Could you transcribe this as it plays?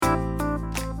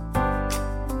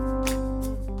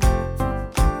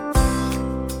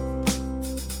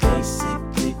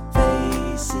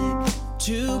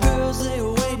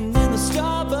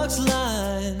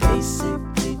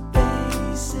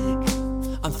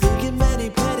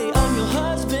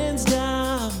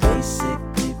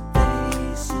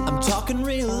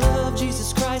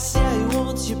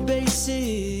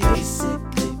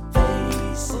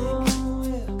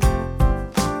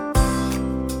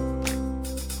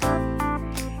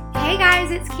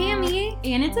it's Cami.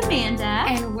 And it's Amanda.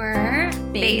 And we're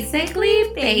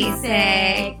Basically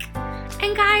Basic.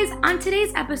 And guys, on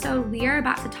today's episode, we are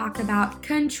about to talk about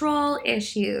control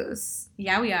issues.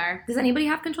 Yeah, we are. Does anybody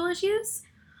have control issues?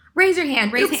 Raise your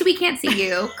hand. Raise we can't see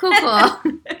you. Cool.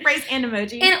 Raise hand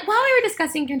emoji. And while we were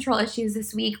discussing control issues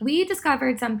this week, we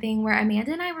discovered something where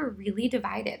Amanda and I were really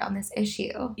divided on this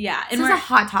issue. Yeah. This is a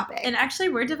hot topic. And actually,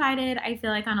 we're divided, I feel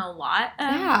like, on a lot.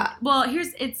 Yeah. Well,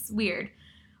 it's weird.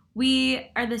 We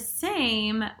are the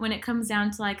same when it comes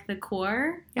down to, like, the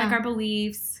core. Yeah. Like, our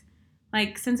beliefs.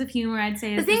 Like, sense of humor, I'd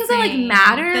say, is the things the that, same. like,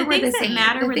 matter, the we're things the same.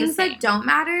 That matter, the we're things the same. that don't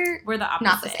matter, we're the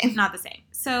opposite. Not the same.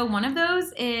 So one of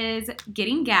those is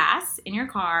getting gas in your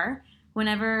car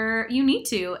whenever you need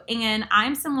to. And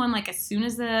I'm someone, like, as soon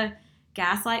as the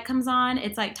gas light comes on,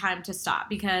 it's, like, time to stop.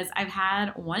 Because I've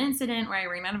had one incident where I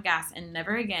ran out of gas and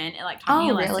never again. It, like, taught me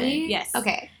a lesson. Really? Yes.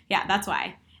 Okay. Yeah, that's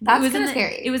why. That's kind of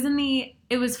scary. It was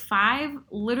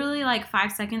literally, like,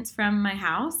 5 seconds from my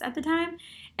house at the time.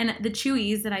 And the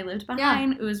Chewies that I lived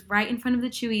behind, It was right in front of the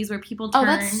Chewies where people turn. Oh,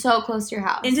 that's so close to your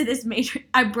house. Into this major.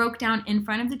 I broke down in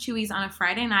front of the Chewies on a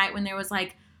Friday night when there was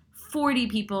like 40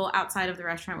 people outside of the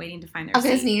restaurant waiting to find their seat.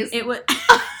 I'm gonna sneeze. It was.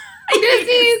 I'm gonna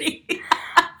sneeze.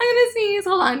 I'm gonna sneeze.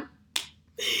 Hold on.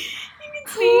 You can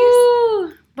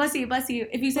sneeze. Bless you, bless you.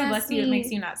 If you say Bless bless you, me. it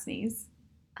makes you not sneeze.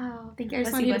 Oh, thank you. I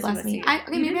just want you to bless me. Okay,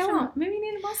 maybe I won't. Maybe you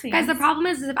need a blessing. Guys, the problem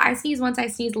is if I sneeze once, I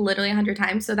sneeze literally 100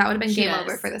 times, so that would have been game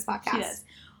over for this podcast. She does.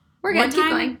 We're good. Keep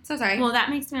going. So sorry. Well,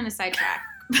 that makes me on a sidetrack.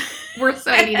 We're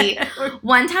so ADD.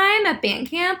 One time at band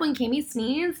camp when Cami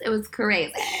sneezed, it was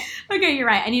crazy. Okay, you're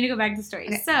right. I need to go back to the story.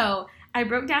 Okay. So I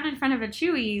broke down in front of a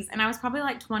Chewies, and I was probably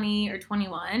like 20 or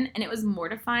 21, and it was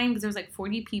mortifying because there was like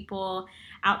 40 people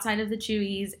outside of the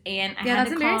Chewies, and I had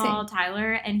to call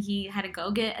Tyler, and he had to go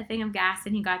get a thing of gas,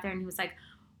 and he got there, and he was like,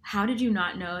 how did you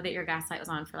not know that your gas light was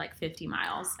on for like 50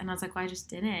 miles? And I was like, well, I just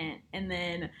didn't. And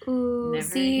then never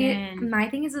again. My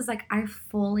thing is like I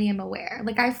fully am aware.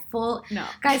 Like No.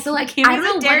 Guys, so like Cami's I don't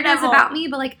know what it is daredevil. about me,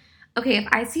 but like, okay, if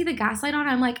I see the gas light on,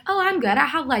 I'm like, oh, I'm good. I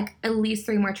have like at least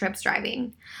 3 more trips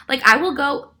driving. Like I was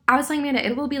telling Amanda,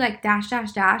 it will be like dash,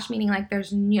 dash, dash, meaning like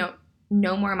there's, no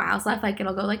more miles left. Like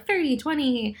it'll go like 30,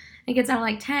 20, it gets down to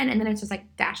like 10, and then it's just like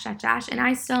dash, dash, dash. And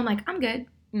I still am like, I'm good.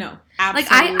 No,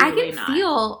 absolutely like I can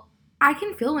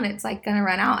not. feel when it's like gonna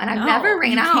run out, and I've never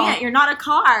ran out. Can't. You're not a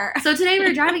car. So today we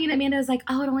were driving, and Amanda was like,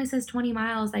 "Oh, it only says 20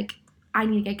 miles. Like, I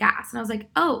need to get gas." And I was like,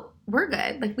 "Oh, we're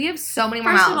good. Like, we have so many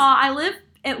more miles." First of all, I live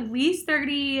at least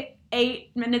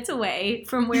 38 minutes away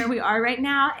from where we are right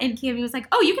now, and Cami was like,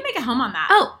 "Oh, you can make it home on that."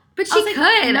 Oh, but she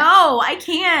could. No, I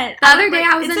can't. The other day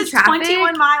I was in traffic,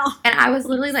 21 miles, and I was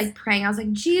literally like praying. I was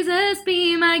like, "Jesus,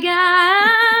 be my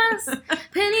gas.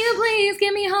 Can you please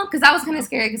get me home?" Because that was kind of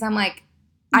scary. Because I'm like,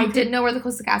 I didn't know where the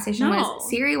closest gas station was.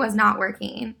 Siri was not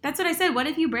working. That's what I said. What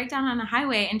if you break down on a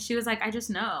highway? And she was like, I just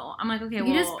know. I'm like, okay,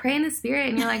 you just pray in the spirit,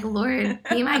 and you're like, Lord,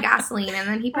 be my gasoline, and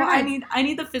then He provides. I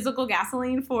need the physical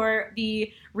gasoline for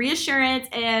the reassurance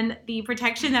and the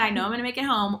protection that I know I'm going to make it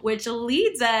home, which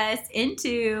leads us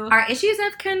into our issues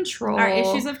of control.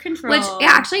 Which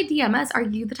actually DM us. Are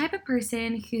you the type of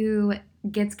person who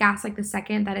gets gas like the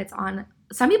second that it's on?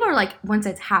 Some people are like, once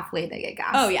it's halfway, they get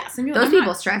gas. Oh, yeah. Those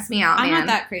people stress me out, man. I'm not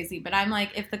that crazy, but I'm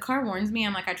like, if the car warns me,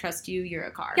 I'm like, I trust you, you're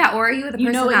a car. Yeah, or are you the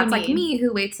person that's like me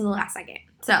who waits till the last second?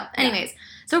 So, anyways.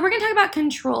 So, we're going to talk about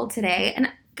control today. And,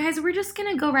 guys, we're just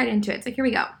going to go right into it. So, here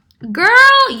we go.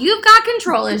 Girl, you've got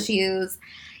control issues.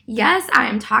 Yes, I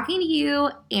am talking to you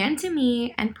and to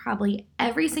me and probably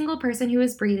every single person who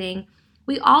is breathing.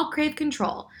 We all crave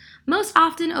control, most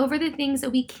often over the things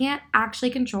that we can't actually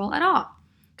control at all.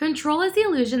 Control is the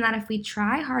illusion that if we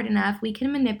try hard enough, we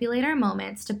can manipulate our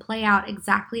moments to play out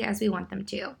exactly as we want them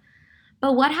to.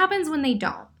 But what happens when they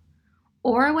don't?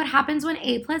 Or what happens when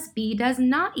A plus B does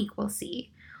not equal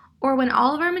C? Or when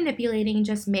all of our manipulating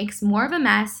just makes more of a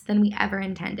mess than we ever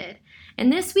intended?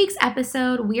 In this week's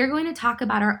episode, we are going to talk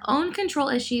about our own control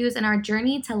issues and our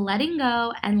journey to letting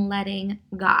go and letting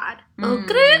God.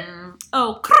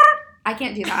 I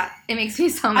can't do that. It makes me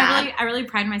so mad. I really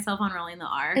pride myself on rolling the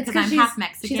R. It's because I'm half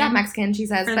Mexican. She's half Mexican, she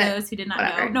says. For those who did not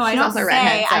know. No, she's I don't also say.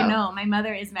 Redhead, so. I know. My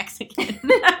mother is Mexican.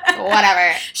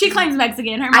 Whatever. She claims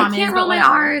Mexican. Her mom is. I can't roll my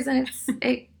R's, and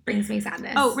it brings me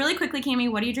sadness. Oh, really quickly,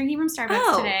 Cami, what are you drinking from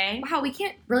Starbucks today? Wow, we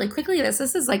can't really quickly. This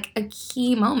is like a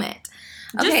key moment.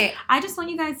 Okay. I just want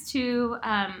you guys to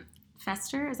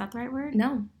fester. Is that the right word?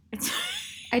 No.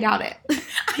 I doubt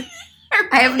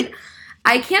it.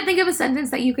 I can't think of a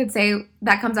sentence that you could say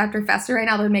that comes after fester right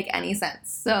now that would make any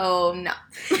sense. So, no.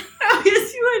 Oh,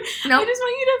 yes, you would. Nope. I just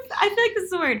want you to, I feel like this is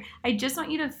the word. I just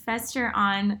want you to fester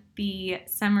on the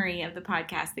summary of the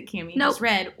podcast that Cami just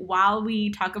read while we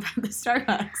talk about the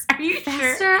Starbucks. Are you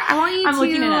fester? Sure? I want you I'm to.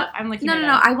 looking it up. I'm looking it up.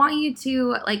 No. I want you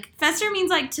to, like. Fester means,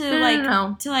 like, to,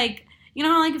 to, like, you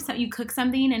know how, like, if you cook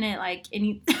something and it, like, and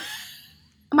you.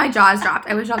 My jaw is dropped.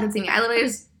 I wish y'all could see me. I literally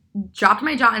just dropped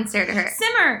my jaw and stared at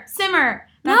her. Simmer.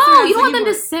 No, you want them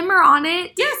to simmer on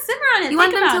it. Yeah, simmer on it. You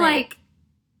want them to, like,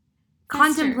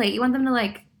 contemplate. You want them to,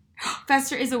 like.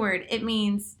 Fester is a word. It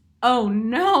means, oh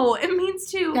no, it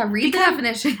means to. Yeah, read the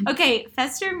definition. Okay,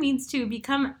 fester means to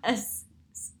become a.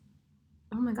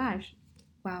 Oh my gosh.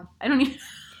 Wow. I don't even.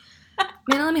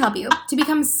 Amanda, let me help you. To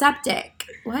become septic.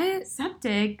 What?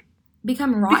 Septic?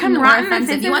 Become rotten or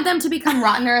offensive. You want them to become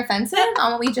rotten or offensive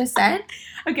on what we just said?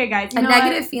 Okay, guys. A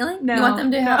negative feeling? No. You want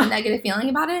them to have a negative feeling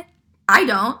about it? I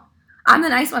don't. I'm the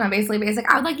nice one. I'm basically basic.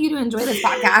 I would like you to enjoy this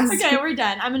podcast. Okay, we're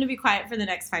done. I'm going to be quiet for the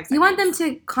next 5 seconds. You want them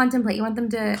to contemplate. You want them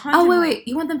to... Oh, wait.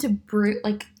 You want them to brew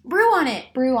on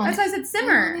it. Brew on it. That's why I said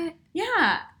simmer.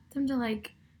 Yeah. Them to,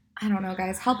 like... I don't know,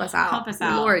 guys. Help us out.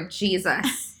 Lord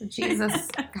Jesus. Jesus,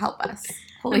 help us.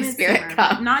 Holy Spirit,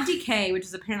 come. Not decay, which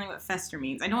is apparently what fester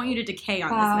means. I don't want you to decay on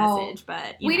this message,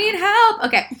 but we need help.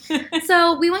 Okay.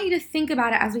 So we want you to think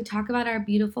about it as we talk about our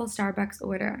beautiful Starbucks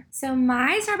order. So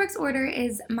my Starbucks order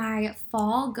is my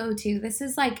fall go-to. This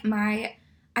is like I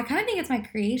kind of think it's my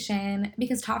creation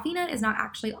because toffee nut is not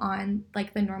actually on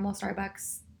like the normal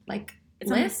Starbucks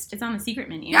list. It's on the secret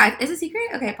menu. Yeah, is it secret?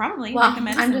 Okay. Probably. Well,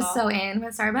 I'm just so in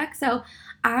with Starbucks. So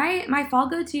my fall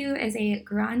go-to is a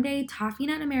grande toffee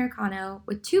nut Americano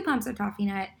with 2 pumps of toffee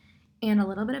nut and a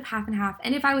little bit of half and half.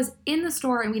 And if I was in the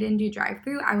store and we didn't do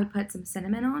drive-through, I would put some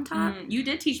cinnamon on top. You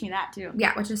did teach me that too.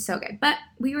 Yeah, which is so good. But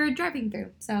we were driving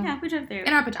through, so yeah, we drove through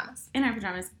in our pajamas.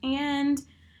 And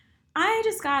I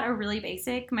just got a really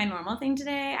basic, my normal thing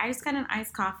today. I just got an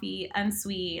iced coffee,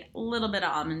 unsweet, a little bit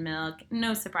of almond milk.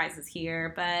 No surprises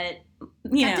here, but,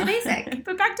 Kept it basic.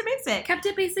 But back to basic. Kept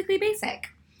it basically basic.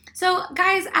 So,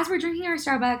 guys, as we're drinking our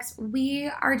Starbucks,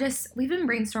 we've been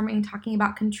brainstorming, talking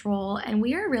about control, and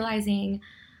we are realizing,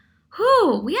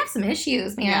 we have some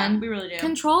issues, man. Yeah, we really do.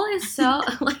 Control is so,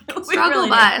 struggle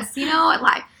bus,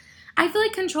 life. I feel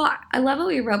like control, I love what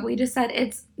we wrote. We just said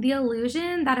it's the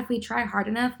illusion that if we try hard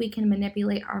enough, we can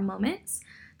manipulate our moments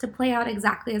to play out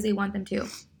exactly as we want them to.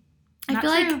 I feel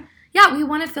like,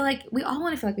 we all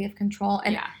want to feel like we have control.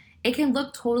 And it can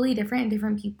look totally different in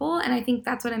different people. And I think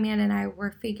that's what Amanda and I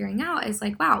were figuring out is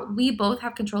like, wow, we both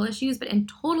have control issues, but in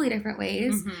totally different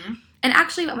ways. Mm-hmm. And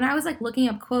actually, when I was looking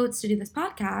up quotes to do this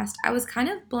podcast, I was kind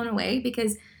of blown away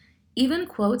because even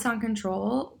quotes on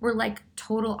control were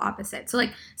total opposite. So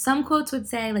some quotes would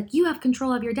say you have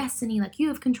control of your destiny, you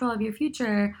have control of your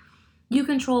future, you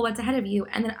control what's ahead of you.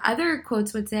 And then other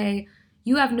quotes would say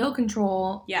you have no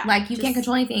control, you can't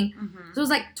control anything. Mm-hmm. So it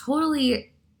was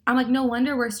totally, I'm no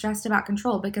wonder we're stressed about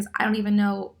control because I don't even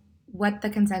know what the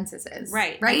consensus is.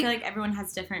 Right. I feel like everyone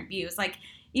has different views.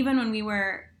 Even when we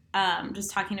were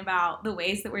just talking about the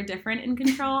ways that we're different in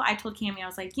control, I told Cami, I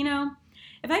was like,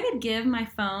 if I could give my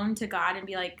phone to God and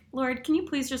be like, Lord, can you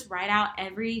please just write out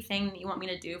everything that you want me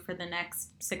to do for the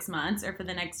next 6 months or for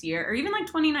the next year or even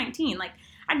 2019?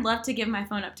 I'd love to give my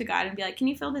phone up to God and be like, can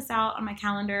you fill this out on my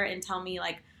calendar and tell me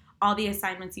all the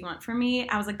assignments you want from me?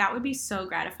 I was like, that would be so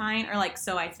gratifying, or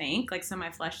so I think, so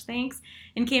my flesh thinks.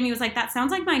 And Cami was like, that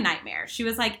sounds like my nightmare. She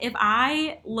was like, if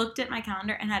I looked at my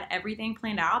calendar and had everything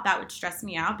planned out, that would stress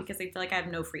me out because I feel like I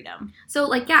have no freedom.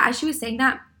 So as she was saying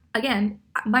that, again,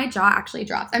 my jaw actually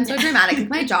drops. I'm so dramatic.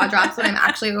 My jaw drops when I'm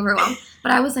actually overwhelmed.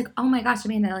 But I was like, oh my gosh,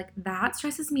 Amanda, that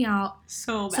stresses me out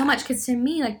so much. Because to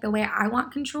me, the way I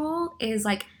want control is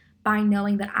by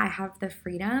knowing that I have the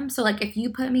freedom. So if you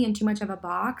put me in too much of a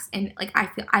box and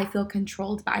I feel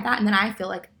controlled by that, and then I feel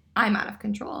like I'm out of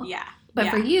control. Yeah. But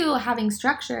for you, having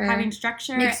structure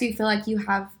makes you feel like you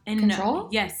have control.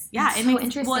 Yes. Yeah. It's so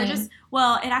interesting.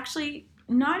 It actually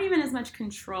not even as much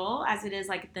control as it is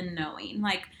the knowing.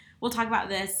 We'll talk about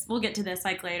this. We'll get to this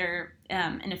later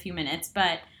in a few minutes.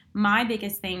 But my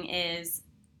biggest thing is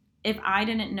if I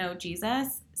didn't know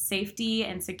Jesus, safety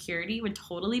and security would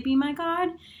totally be my God.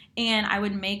 And I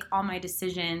would make all my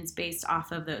decisions based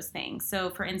off of those things. So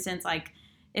for instance,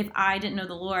 if I didn't know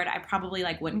the Lord, I probably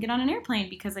wouldn't get on an airplane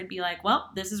because I'd be like,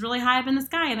 well, this is really high up in the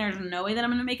sky and there's no way that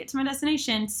I'm going to make it to my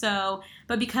destination. So,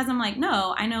 but because I'm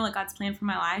no, I know God's plan for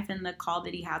my life and the call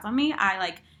that he has on me,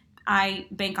 I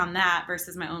bank on that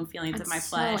versus my own feelings of my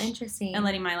flesh. So interesting. And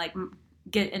letting my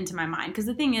get into my mind. Because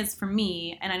the thing is, for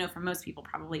me, and I know for most people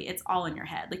probably, it's all in your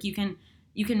head.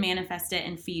 You can manifest it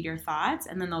and feed your thoughts,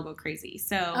 and then they'll go crazy.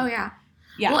 So oh yeah.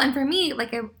 Well, and for me,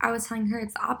 I was telling her,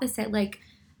 it's the opposite.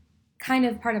 kind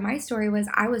of part of my story was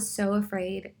I was so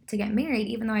afraid to get married,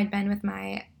 even though I'd been with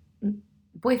my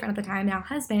boyfriend at the time, now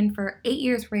husband, for 8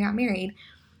 years before we got married.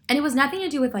 And it was nothing to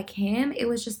do with like him. It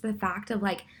was just the fact of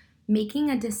like making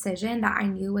a decision that I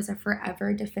knew was a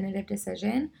forever definitive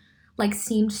decision, like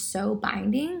seemed so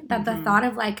binding that the thought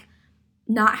of like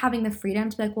not having the freedom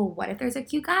to be like, well, what if there's a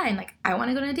cute guy and like I want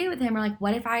to go on a date with him, or like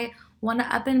what if I want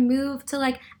to up and move to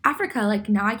like Africa, like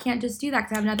now I can't just do that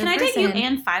because I have another person. Can I take you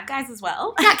and 5 guys as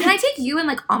well? Yeah, can I take you and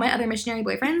like all my other missionary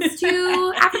boyfriends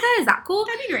to Africa? Is that cool?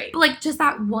 That'd be great. But like just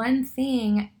that one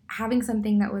thing, having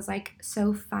something that was like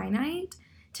so finite,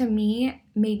 to me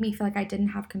made me feel like I didn't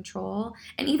have control.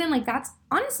 And even like that's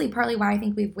honestly partly why I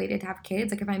think we've waited to have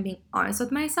kids. Like if I'm being honest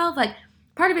with myself, like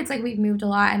part of it's like we've moved a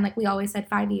lot and like we always said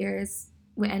 5 years,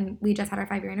 and we just had our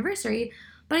 5-year anniversary.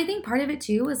 But I think part of it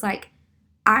too was like,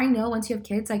 I know once you have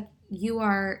kids, like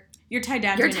you're tied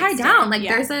down. You're tied down. Like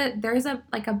there's a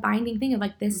like a binding thing of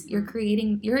like this, you're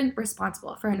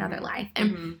responsible for another life.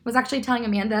 And was actually telling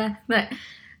Amanda that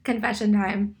confession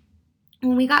time,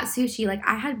 when we got Sushi, like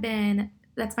I had been,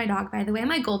 that's my dog, by the way,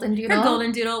 my golden doodle. Her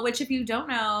golden doodle, which if you don't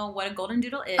know what a golden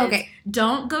doodle is, okay,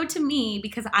 don't go to me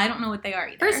because I don't know what they are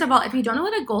either. First of all, if you don't know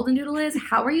what a golden doodle is,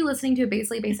 how are you listening to a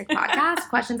Basically Basic podcast?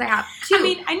 Questions I have. 2. I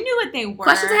mean, I knew what they were.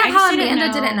 Questions I have how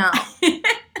Amanda didn't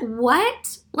know.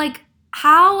 What? Like,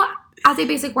 how, as a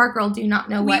basic work girl, do you not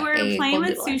know what a golden doodle is? We were playing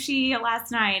with Sushi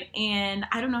last night, and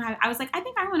I don't know how, I was like, I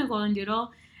think I want a golden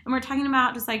doodle. And we're talking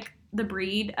about just like the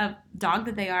breed of dog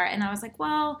that they are. And I was like,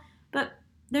 well, but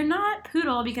they're not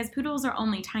poodle because poodles are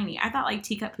only tiny. I thought like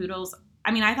teacup poodles.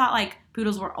 I mean, I thought like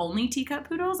poodles were only teacup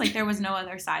poodles. Like there was no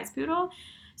other size poodle.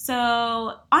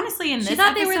 So honestly, in this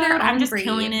episode, I'm just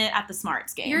killing it at the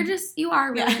smarts game. You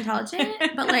are really intelligent,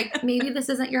 but like maybe this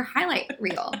isn't your highlight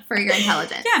reel for your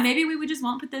intelligence. Yeah, maybe we just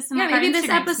won't put this in. Yeah, maybe this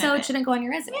episode shouldn't go on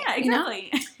your resume. Yeah, exactly.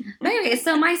 You know? But anyway,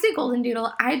 so my sweet golden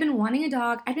doodle, I've been wanting a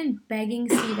dog. I've been begging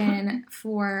Steven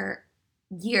for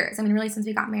years. I mean, really since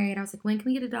we got married, I was like, when can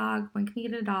we get a dog? When can we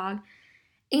get a dog?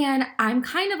 And I'm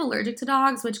kind of allergic to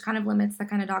dogs, which kind of limits the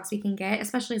kind of dogs we can get,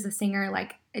 especially as a singer.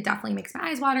 Like, it definitely makes my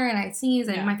eyes water and I sneeze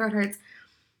and my throat hurts.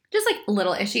 Just like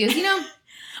little issues, you know?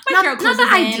 My throat closes not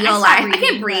the in. ideal life. I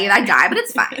can't breathe. I die, but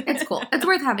it's fine. It's cool. It's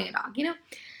worth having a dog, you know?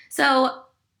 So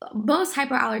most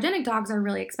hypoallergenic dogs are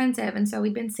really expensive. And so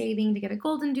we've been saving to get a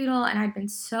golden doodle, and I've been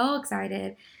so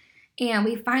excited. And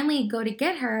we finally go to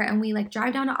get her, and we like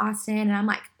drive down to Austin, and I'm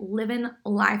like living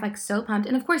life, like so pumped.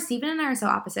 And of course, Steven and I are so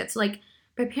opposite. So like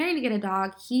preparing to get a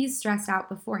dog, he's stressed out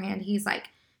beforehand. He's like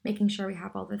making sure we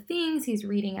have all the things. He's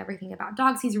reading everything about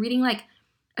dogs. He's reading like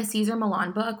a Cesar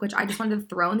Millan book, which I just wanted to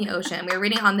throw in the ocean. We were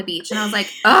reading on the beach, and I was like,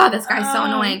 oh, this guy's so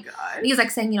annoying. He's like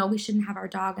saying, you know, we shouldn't have our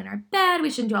dog in our bed. We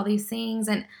shouldn't do all these things.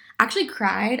 And I actually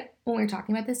cried when we were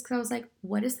talking about this because I was like,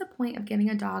 what is the point of getting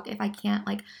a dog if I can't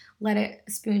like let it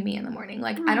spoon me in the morning?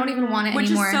 Like, I don't even want it anymore.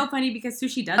 Which is so funny because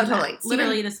Sushi does totally.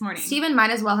 Literally this morning. Steven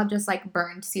might as well have just like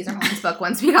burned Cesar Millan's book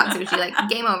once we got Sushi. Like,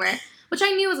 game over. Which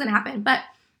I knew was going to happen. But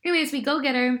anyways, we go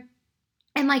get her.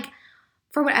 And like,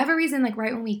 for whatever reason, like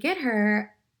right when we get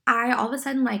her, I all of a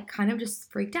sudden like kind of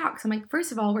just freaked out. Because I'm like,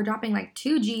 first of all, we're dropping like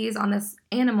 2 G's on this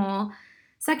animal.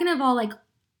 Second of all, like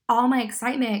all my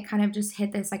excitement kind of just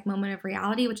hit this like moment of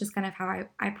reality, which is kind of how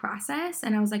I process.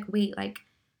 And I was like, wait, like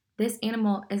this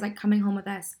animal is like coming home with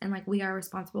us, and like we are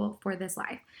responsible for this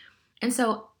life. And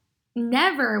so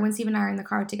never when Steve and I are in the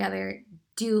car together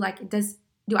do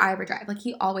I ever drive. Like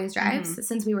he always drives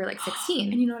since we were like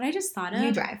 16. And you know what I just thought of?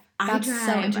 You drive. That's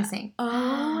so interesting.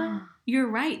 Oh, you're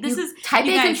right. This is type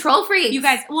A control freak. You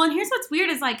guys, well, and here's what's weird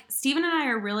is like Steven and I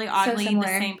are really oddly the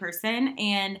same person,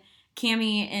 and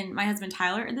Cammie and my husband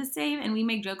Tyler are the same, and we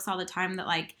make jokes all the time that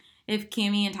like if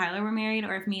Cammie and Tyler were married,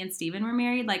 or if me and Steven were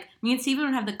married, like me and Steven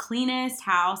would have the cleanest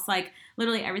house, like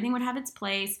literally everything would have its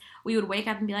place. We would wake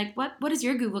up and be like, what does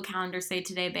your Google Calendar say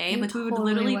today, babe? Like we would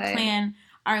literally plan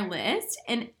our list,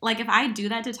 and like if I do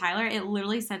that to Tyler, it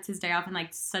literally sets his day off in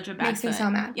like such a bad Makes me so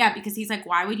mad. Yeah, because he's like,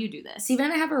 why would you do this? Steven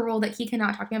and I have a rule that he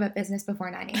cannot talk to me about business before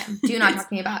 9 a.m. Do not talk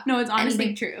to me about No, it's honestly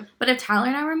anything. True. But if Tyler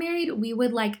and I were married, we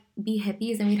would like be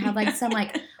hippies, and we'd have like some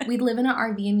like we'd live in an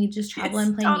RV, and we'd just travel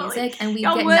and play music, and we'd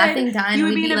get nothing done. You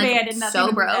would we'd be in a like band and nothing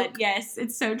so broke. Yes,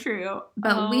 it's so true.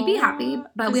 But we'd be happy.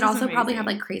 But we'd also probably have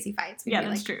like crazy fights. Yeah,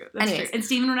 that's true. That's true. And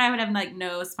Steven and I would have like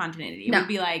no spontaneity. It would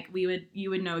be like you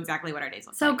would know exactly what our days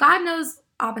look like. So God knows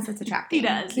opposites attract. He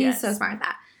does. He's so smart at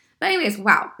that. But anyways,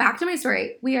 wow. Back to my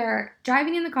story. We are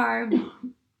driving in the car,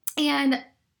 and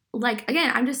like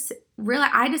again,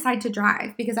 I decided to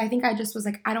drive because I think I just was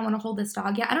like, I don't want to hold this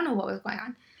dog yet. I don't know what was going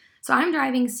on. So I'm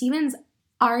driving. Steven's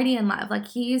already in love. Like,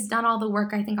 he's done all the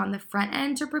work, I think, on the front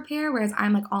end to prepare, whereas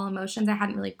I'm, like, all emotions. I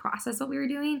hadn't really processed what we were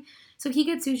doing. So he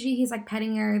gets sushi. He's, like,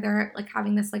 petting her. They're, like,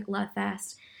 having this, like, love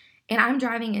fest. And I'm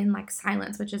driving in, like,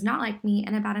 silence, which is not like me.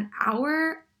 And about an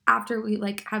hour after we,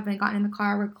 like, have been gotten in the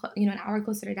car, we're, an hour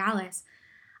closer to Dallas,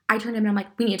 I turned to him and I'm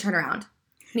like, we need to turn around.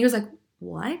 And he was like,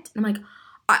 what? And I'm like,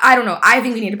 I don't know. I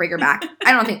think we need to bring her back.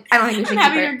 I don't think we should keep her.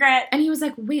 I'm having regret. And he was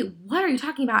like, wait, what are you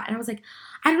talking about? And I was like,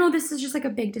 I don't know. This is just, like, a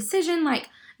big decision. Like,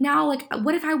 now, like,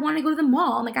 what if I want to go to the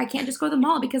mall? And, like, I can't just go to the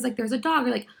mall because, like, there's a dog.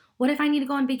 Or, like, what if I need to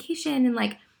go on vacation and,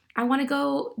 like, I want to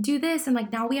go do this? And,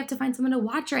 like, now we have to find someone to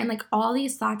watch her. And, like, all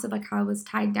these thoughts of, like, how I was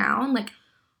tied down, like,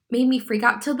 made me freak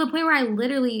out to the point where I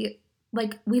literally,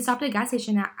 like, we stopped at a gas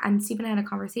station and Steve and I had a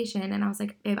conversation. And I was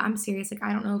like, babe, I'm serious. Like,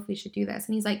 I don't know if we should do this.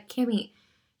 And he's like, Kimmy,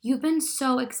 you've been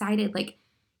so excited. Like,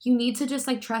 you need to just,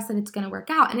 like, trust that it's going to work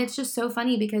out. And it's just so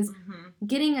funny because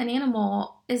getting an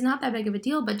animal is not that big of a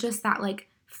deal, but just that, like,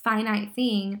 finite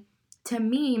thing to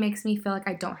me makes me feel like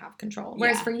I don't have control.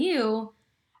 Whereas for you,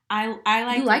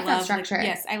 I like that structure.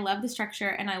 Yes, I love the structure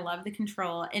and I love the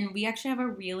control. And we actually have a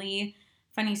really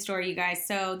funny story, you guys.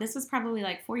 So this was probably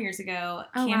like 4 years ago.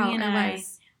 Cammie and I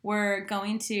were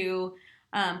going to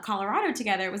Colorado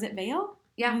together. Was it Vail?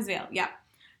 Yeah. It was Vail, yeah.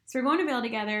 So we're going to Vail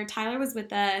together. Tyler was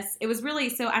with us. It was really,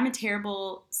 so I'm a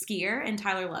terrible skier and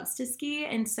Tyler loves to ski.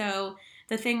 And so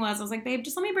the thing was, I was like, babe,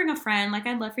 just let me bring a friend. Like,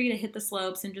 I'd love for you to hit the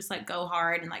slopes and just, like, go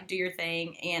hard and, like, do your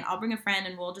thing. And I'll bring a friend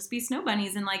and we'll just be snow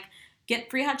bunnies and, like, get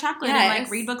free hot chocolate and,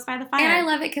 like, read books by the fire. And I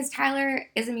love it because Tyler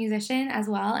is a musician as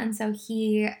well. And so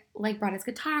he, like, brought his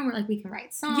guitar and we're like, we can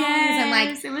write songs. Yes, and,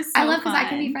 like, it was so I love because fun. I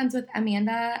can be friends with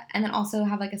Amanda and then also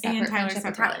have, like, a separate friendship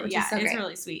with Tyler, which is so great. It's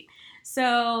really sweet.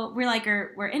 So we're like,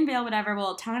 we're in Vail, whatever.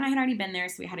 Well, Tyler and I had already been there,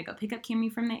 so we had to go pick up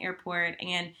Cammie from the airport.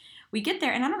 And we get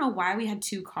there, and I don't know why we had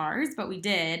 2 cars, but we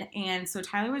did. And so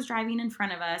Tyler was driving in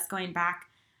front of us, going back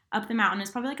up the mountain.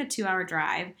 It's probably like a 2-hour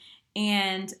drive.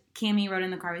 And Cammie rode in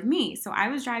the car with me. So I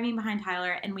was driving behind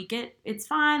Tyler, and it's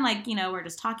fine. Like, we're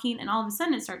just talking, and all of a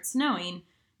sudden it starts snowing.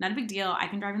 Not a big deal. I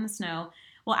can drive in the snow.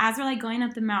 Well, as we're, like, going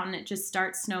up the mountain, it just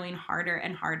starts snowing harder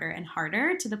and harder and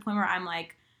harder to the point where I'm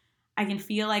like, I can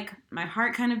feel, like, my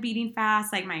heart kind of beating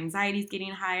fast, like, my anxiety's getting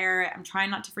higher. I'm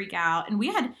trying not to freak out. And we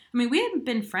hadn't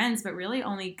been friends, but really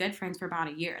only good friends for about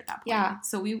a year at that point. Yeah.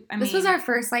 So this was our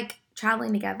first, like,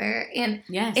 traveling together. And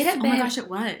yes. It had been, oh my gosh, it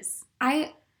was.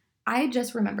 I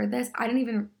just remembered this. I didn't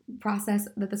even process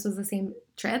that this was the same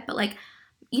trip, but, like,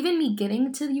 even me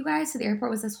getting to you guys to the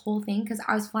airport was this whole thing because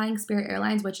I was flying Spirit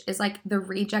Airlines, which is, like, the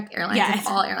reject airlines of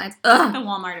all airlines. Ugh. The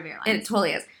Walmart of airlines. It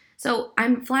totally is. So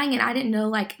I'm flying and I didn't know,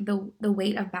 like, the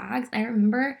weight of bags. I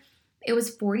remember it was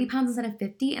 40 pounds instead of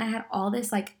 50, and I had all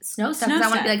this, like, snow stuff because I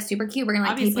want to be, like, super cute. We're going to,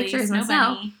 like, take pictures and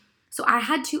stuff. So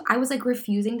I was, like,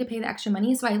 refusing to pay the extra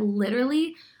money, so I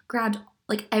literally grabbed,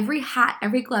 like, every hat,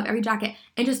 every glove, every jacket,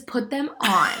 and just put them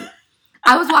on.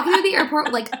 I was walking through the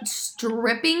airport, like,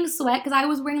 dripping sweat because I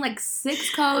was wearing, like,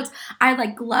 6 coats. I had,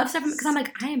 like, glove stuff because I'm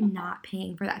like, I am not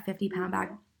paying for that 50-pound bag.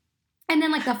 And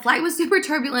then, like, the flight was super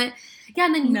turbulent. Yeah,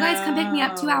 and then you guys come pick me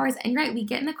up 2 hours. And right, we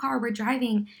get in the car, we're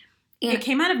driving. And it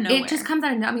came out of nowhere. It just comes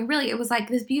out of nowhere. I mean, really, it was like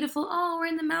this beautiful, we're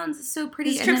in the mountains. It's so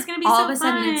pretty. This trip's going to be all so of a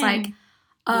sudden, fun. It's like,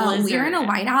 we're in a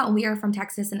whiteout and we are from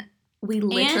Texas and we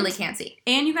literally can't see.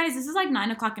 And you guys, this is like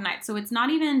 9 o'clock at night. So it's not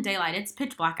even daylight. It's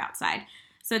pitch black outside.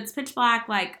 So it's pitch black.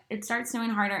 Like, it starts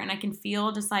snowing harder and I can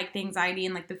feel just, like, the anxiety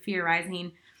and, like, the fear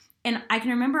rising. And I can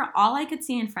remember all I could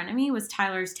see in front of me was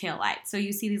Tyler's taillights. So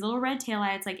you see these little red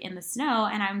taillights, like, in the snow,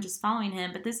 and I'm just following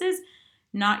him. But this is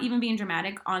not even being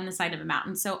dramatic on the side of a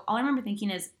mountain. So all I remember thinking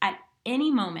is at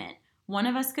any moment, one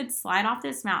of us could slide off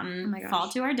this mountain, fall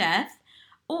to our death.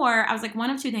 Or I was like, one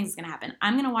of 2 things is going to happen.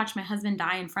 I'm going to watch my husband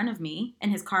die in front of me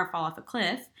and his car fall off a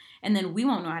cliff. And then we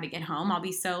won't know how to get home. I'll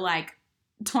be so, like,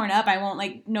 torn up. I won't,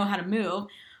 like, know how to move.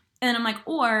 And then I'm like,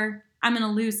 or I'm going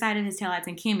to lose sight of his taillights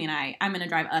and Cammie and I'm going to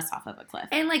drive us off of a cliff.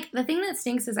 And, like, the thing that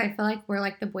stinks is I feel like we're,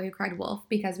 like, the boy who cried wolf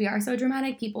because we are so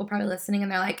dramatic. People are probably listening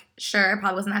and they're like, sure,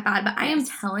 probably wasn't that bad. But I am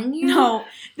telling you. No,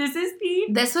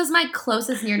 this was my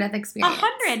closest near-death experience.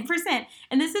 100%.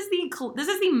 And this is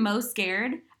the most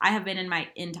scared I have been in my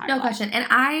entire life. No question. And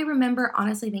I remember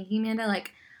honestly thinking, Amanda,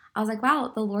 like, I was like,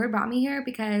 wow, the Lord brought me here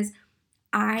because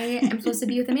I am supposed to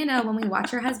be with Amanda when we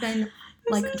watch her husband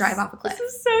drive off a cliff.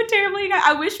 This is so terrible, you guys.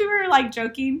 I wish we were, like,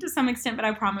 joking to some extent, but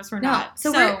I promise we're not.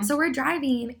 So we're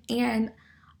driving, and,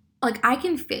 like, I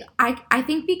can feel. I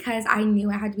think because I knew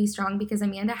I had to be strong because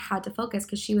Amanda had to focus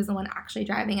because she was the one actually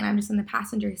driving, and I'm just in the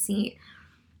passenger seat.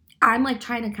 I'm, like,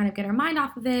 trying to kind of get our mind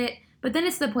off of it, but then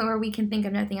it's to the point where we can think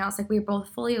of nothing else. Like, we're both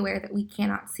fully aware that we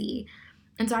cannot see.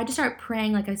 And so I just started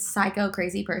praying like a psycho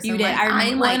crazy person. You did. Like, I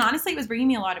remember. And honestly, it was bringing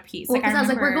me a lot of peace. Well, because I was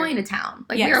like, we're going to town.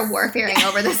 Like, we are warfaring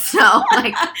over this snow.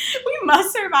 Like, we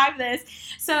must survive this.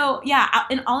 So, yeah.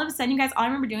 And all of a sudden, you guys, all I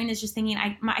remember doing is just thinking,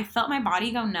 I felt my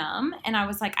body go numb. And I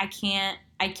was like, I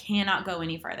cannot go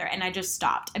any further. And I just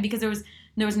stopped. Because there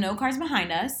was no cars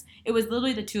behind us. It was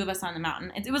literally the two of us on the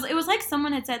mountain. It was like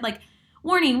someone had said, like,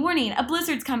 warning, a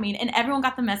blizzard's coming. And everyone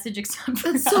got the message except for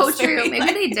us. That's so true.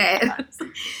 Maybe they did.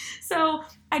 So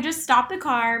I just stopped the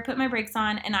car, put my brakes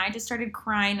on, and I just started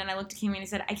crying. And I looked at Kimmy and I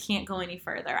said, I can't go any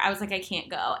further. I was like, I can't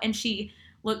go. And she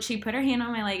put her hand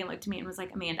on my leg and looked at me and was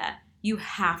like, Amanda, you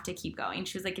have to keep going.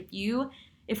 She was like,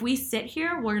 if we sit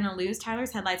here, we're going to lose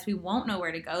Tyler's headlights. We won't know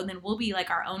where to go. Then we'll be like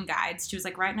our own guides. She was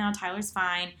like, right now, Tyler's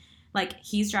fine. Like,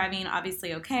 he's driving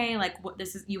obviously okay. Like,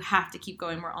 you have to keep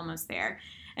going. We're almost there.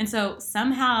 And so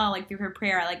somehow, like, through her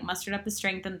prayer, I, like, mustered up the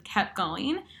strength and kept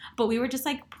going. But we were just,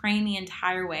 like, praying the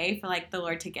entire way for, like, the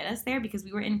Lord to get us there because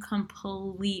we were in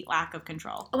complete lack of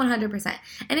control. 100%.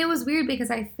 And it was weird because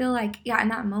I feel like, in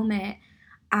that moment,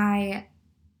 I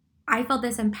felt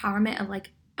this empowerment of,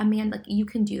 like, Amanda, like, you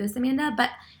can do this, Amanda. But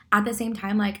at the same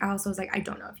time, like, I also was like, I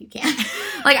don't know if you can.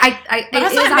 Like, it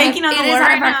is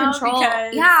out of our control.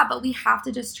 Because... Yeah, but we have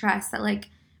to just trust that, like,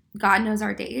 God knows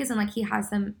our days and, like, he has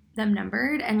them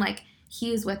numbered and, like,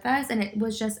 he is with us. And it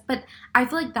was just, but I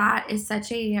feel like that is such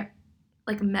a,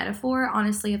 like, metaphor,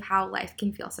 honestly, of how life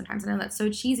can feel sometimes. I know that's so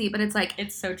cheesy, but it's, like,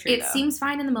 it's so true. It seems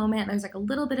fine in the moment. There's, like, a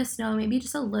little bit of snow, maybe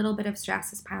just a little bit of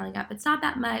stress is piling up. It's not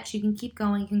that much. You can keep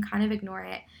going. You can kind of ignore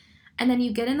it. And then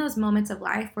you get in those moments of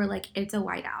life where, like, it's a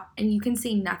whiteout and you can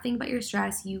see nothing but your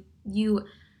stress. You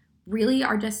really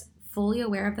are just fully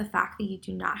aware of the fact that you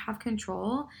do not have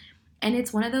control. And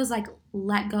it's one of those, like,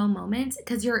 let go moments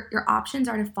because your options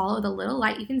are to follow the little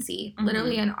light you can see. Mm-hmm.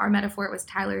 Literally, in our metaphor, it was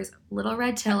Tyler's little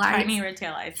red taillights. Tiny red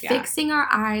taillights, yeah. Fixing our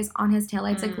eyes on his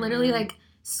taillights. Mm-hmm. Like, literally, like,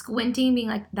 squinting, being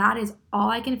like, that is all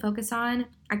I can focus on.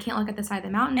 I can't look at the side of the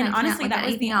mountain. And honestly, that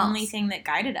was the only thing that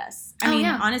guided us. I mean,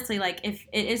 honestly, like, if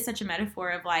it is such a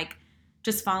metaphor of, like,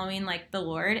 just following, like, the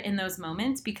Lord in those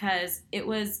moments because it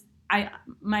was...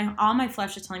 all my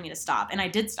flesh was telling me to stop, and I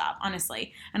did stop,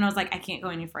 honestly. And I was like, I can't go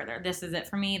any further. This is it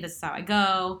for me. This is how I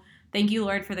go. Thank you,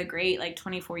 Lord, for the great, like,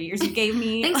 24 years you gave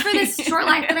me. Thanks for this short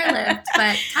life that I lived,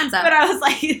 but time's up. But I was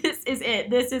like, this is it.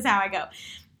 This is how I go.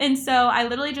 And so I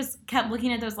literally just kept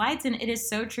looking at those lights, and it is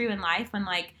so true in life when,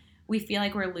 like, we feel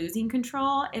like we're losing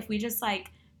control. If we just,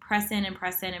 like, press in and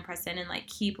press in and press in and, like,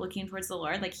 keep looking towards the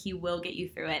Lord, like, he will get you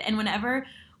through it. And whenever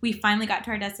we finally got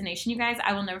to our destination, you guys,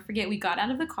 I will never forget, we got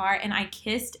out of the car and I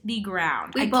kissed the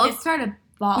ground. We both started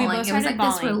bawling. It was like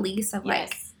this release of,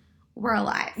 like, we're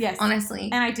alive. Yes. Honestly.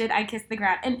 And I kissed the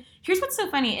ground. And here's what's so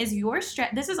funny is your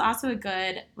stress, this is also a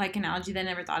good, like, analogy that I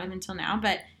never thought of until now,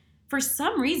 but for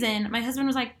some reason, my husband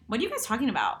was like, what are you guys talking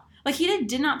about? Like, he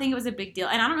did not think it was a big deal.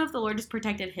 And I don't know if the Lord just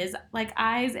protected his, like,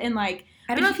 eyes and, like...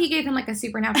 I don't know if he gave him, like, a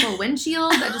supernatural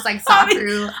windshield that just, like, saw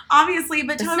through... Obviously,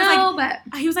 but Tony was like...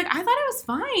 He was like, I thought it was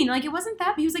fine. Like, it wasn't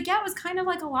that... He was like, yeah, it was kind of,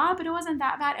 like, a lot, but it wasn't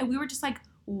that bad. And we were just like,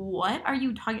 what are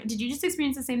you talking... Did you just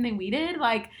experience the same thing we did?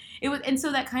 Like, it was... And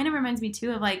so that kind of reminds me,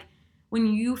 too, of, like, when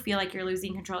you feel like you're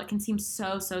losing control, it can seem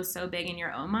so, so, so big in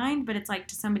your own mind, but it's, like,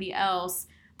 to somebody else...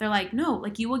 They're like, no,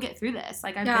 like, you will get through this.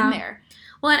 Like, I've been there.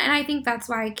 Well, and I think that's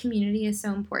why community is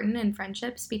so important in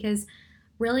friendships because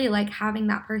really, like, having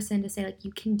that person to say, like,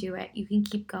 you can do it. You can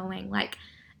keep going. Like,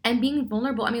 and being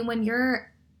vulnerable. I mean, when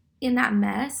you're in that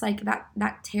mess, like,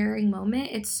 that tearing moment,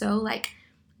 it's so, like,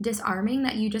 disarming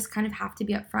that you just kind of have to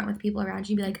be upfront with people around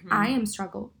you and be like, I am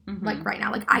struggle, like, right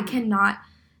now. Like, I cannot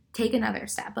take another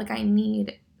step. Like, I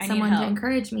need someone to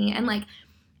encourage me. And, like,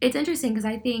 it's interesting because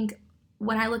I think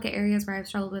when I look at areas where I've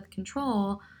struggled with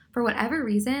control, for whatever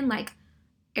reason, like,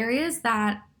 areas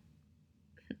that,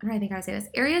 I think I say this,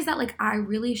 areas that, like, I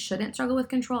really shouldn't struggle with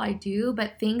control, I do,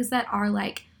 but things that are,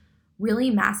 like, really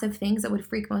massive things that would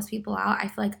freak most people out, I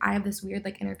feel like I have this weird,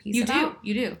 like, inner peace about.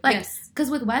 You do. Like, yes.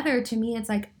 Because with weather, to me, it's,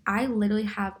 like, I literally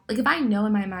have, like, if I know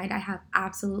in my mind I have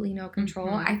absolutely no control,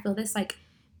 I feel this, like,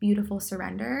 beautiful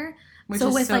surrender. Which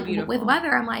is with, so like, beautiful. With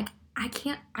weather, I'm like, I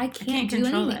can't do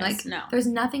anything. This. Like, no. There's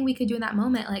nothing we could do in that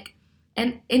moment. Like,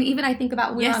 and even I think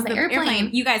about when we're on the airplane.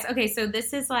 You guys, okay, so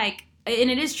this is like,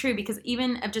 and it is true because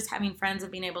even of just having friends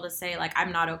of being able to say, like,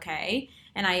 I'm not okay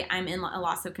and I'm in a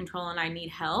loss of control and I need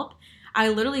help. I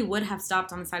literally would have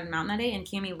stopped on the side of the mountain that day, and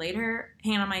Cammie laid her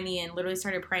hand on my knee and literally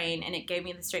started praying, and it gave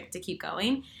me the strength to keep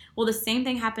going. Well, the same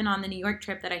thing happened on the New York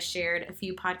trip that I shared a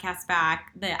few podcasts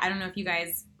back that I don't know if you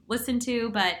guys listened to,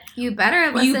 but you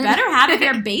better listen. You better have if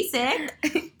you're basic.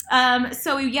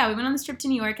 So we went on this trip to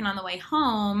New York, and on the way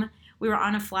home, we were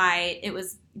on a flight. It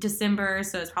was December,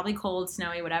 so it was probably cold,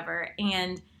 snowy, whatever.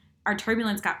 And our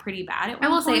turbulence got pretty bad at one point. I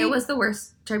will say it was the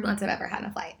worst turbulence I've ever had in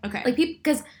a flight. Okay. Like, people,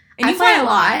 because I fly a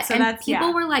lot, so and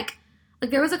people were like,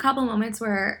 there was a couple moments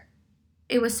where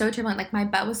it was so turbulent. Like, my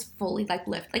butt was fully, like,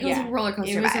 lifted. Like, it was a roller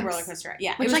coaster. It was a roller coaster,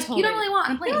 yeah. Which, like, you don't really want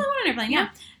on a plane. You don't want on a plane, yeah.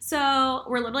 So,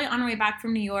 we're literally on our way back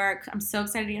from New York. I'm so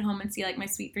excited to get home and see, like, my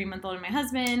sweet 3-month-old and my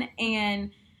husband.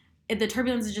 And the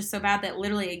turbulence is just so bad that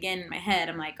literally, again, in my head,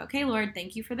 I'm like, okay, Lord,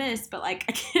 thank you for this. But, like,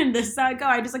 again, this is how I go.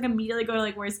 I just, like, immediately go to,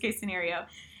 like, worst case scenario.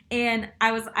 And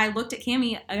I looked at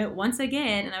Cammie once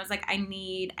again, and I was like, I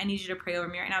need you to pray over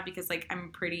me right now because, like,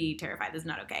 I'm pretty terrified. This is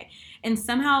not okay. And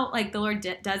somehow, like, the Lord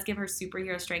does give her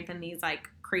superhero strength in these, like,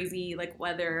 crazy, like,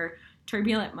 weather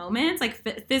turbulent moments. Like,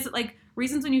 like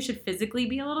reasons when you should physically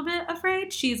be a little bit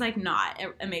afraid. She's, like, not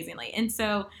amazingly. And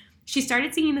so she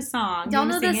started singing the song. Don't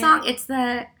know the song.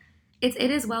 It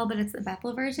is well, but it's the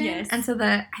Bethel version. Yes. And so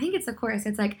I think it's the chorus.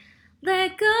 It's like,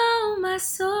 let go my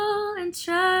soul and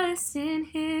trust in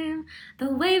him.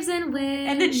 The waves and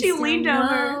winds. And then she leaned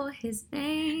over. Know his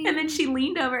name. And then she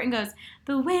leaned over and goes,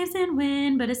 the waves and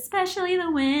wind, but especially the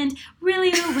wind.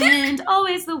 Really the wind,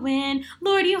 always the wind.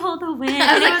 Lord, you hold the wind.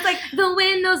 I was like, the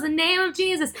wind knows the name of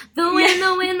Jesus. The wind,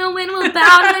 the wind, the wind will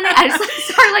bow to the name. I just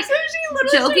started like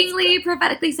jokingly,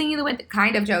 prophetically singing the wind.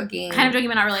 Kind of joking, but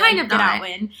not really. Kind of get out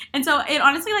wind. And so it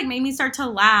honestly like made me start to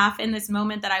laugh in this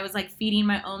moment that I was like feeding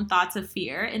my own thoughts of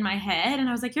fear in my head. And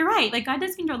I was like, you're right. Like, God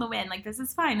does control the wind. Like, this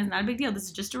is fine. It's not a big deal. This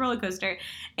is just a roller coaster.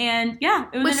 And yeah.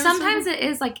 Which sometimes it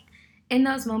is like, in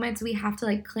those moments, we have to,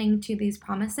 like, cling to these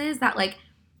promises that, like,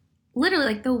 literally,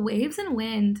 like, the waves and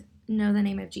wind know the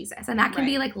name of Jesus. And that can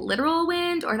be, like, literal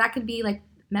wind, or that could be, like,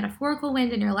 metaphorical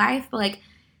wind in your life. But, like,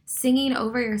 singing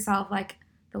over yourself, like,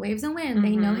 the waves and wind,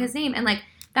 they know his name. And, like,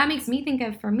 that makes me think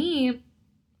of, for me,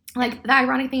 like, the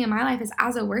ironic thing in my life is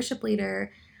as a worship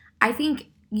leader, I think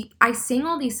I sing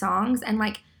all these songs, and,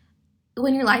 like,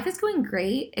 when your life is going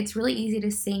great, it's really easy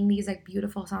to sing these, like,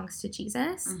 beautiful songs to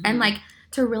Jesus. And, like,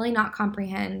 to really not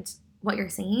comprehend what you're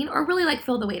singing or really, like,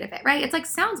 feel the weight of it, right? It's, like,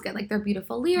 sounds good. Like, they're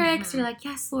beautiful lyrics. You're like,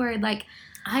 yes, Lord. Like,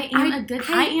 I am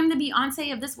the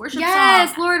Beyonce of this worship song.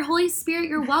 Yes, Lord, Holy Spirit,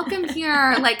 you're welcome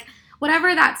here. Like,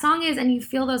 whatever that song is, and you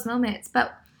feel those moments.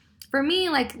 But for me,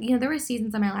 like, you know, there were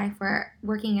seasons in my life where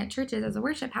working at churches as a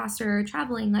worship pastor,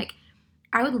 traveling, like,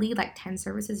 I would lead, like, 10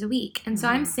 services a week. And so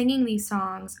I'm singing these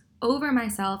songs over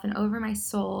myself and over my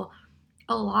soul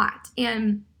a lot.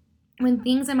 And when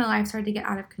things in my life started to get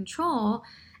out of control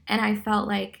and I felt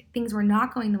like things were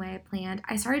not going the way I planned,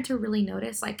 I started to really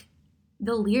notice, like,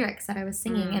 the lyrics that I was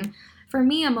singing. And for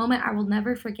me, a moment I will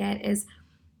never forget is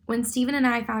when Stephen and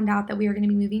I found out that we were going to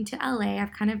be moving to LA.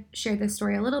 I've kind of shared this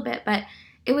story a little bit, but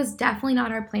it was definitely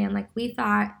not our plan. Like, we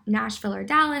thought Nashville or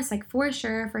Dallas, like, for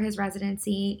sure for his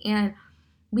residency. And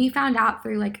we found out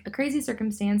through, like, a crazy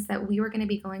circumstance that we were going to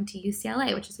be going to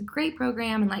UCLA, which is a great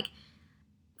program. And, like,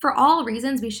 for all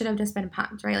reasons, we should have just been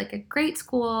pumped, right? Like, a great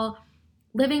school,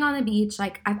 living on the beach.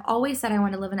 Like, I've always said I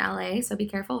want to live in LA, so be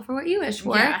careful for what you wish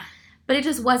for. Yeah. But it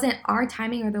just wasn't our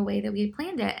timing or the way that we had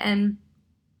planned it. And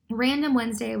random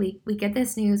Wednesday, we get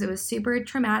this news. It was super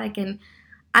traumatic. And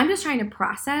I'm just trying to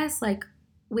process, like,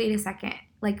 wait a second.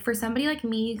 Like, for somebody like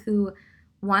me who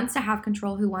wants to have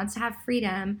control, who wants to have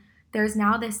freedom, there's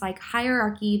now this, like,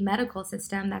 hierarchy medical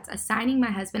system that's assigning my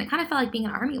husband. It kind of felt like being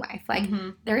an army wife. Like,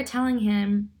 they're telling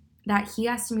him that he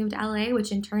has to move to LA,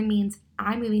 which in turn means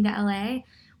I'm moving to LA.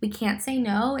 We can't say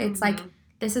no. It's like,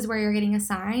 this is where you're getting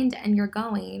assigned and you're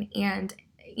going. And,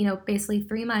 you know, basically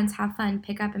 3 months, have fun,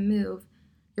 pick up and move.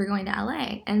 You're going to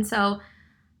LA. And so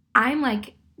I'm,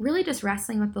 like, really just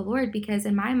wrestling with the Lord because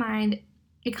in my mind,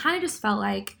 it kind of just felt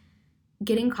like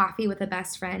getting coffee with a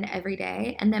best friend every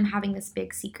day and them having this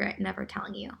big secret never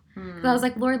telling you. So I was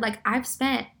like, Lord, like, I've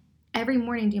spent every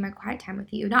morning doing my quiet time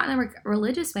with you, not in a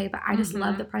religious way, but I just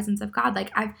love the presence of God.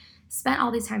 Like, I've spent all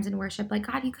these times in worship. Like,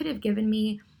 God, you could have given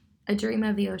me a dream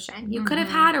of the ocean. You could have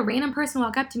had a random person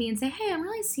walk up to me and say, hey, I'm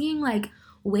really seeing, like,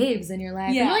 waves in your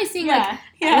life. I'm really seeing, like,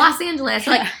 Los Angeles.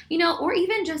 Like, you know, or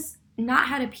even just not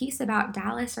had a peace about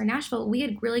Dallas or Nashville. We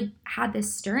had really had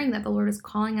this stirring that the Lord was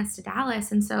calling us to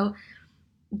Dallas. And so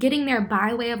getting there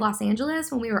by way of Los Angeles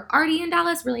when we were already in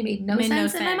Dallas really made no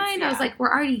sense in my mind. I was like,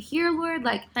 we're already here, Lord.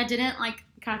 Like, that didn't, like,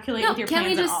 calculate with your plans at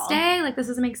all. Can't we just stay? Like, this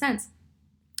doesn't make sense.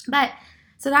 But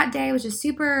so that day was just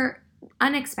super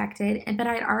unexpected. But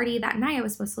I'd already, that night, I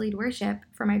was supposed to lead worship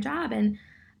for my job. And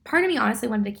part of me honestly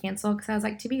wanted to cancel because I was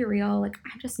like, to be real, like,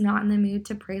 I'm just not in the mood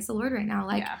to praise the Lord right now.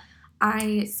 Like,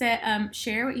 I said,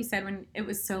 share what you said when it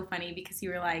was so funny because you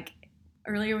were like,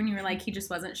 earlier when you were like, he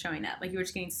just wasn't showing up. Like, you were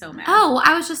just getting so mad. Oh,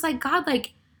 I was just like, God,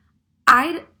 like,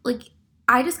 I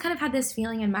I just kind of had this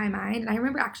feeling in my mind, and I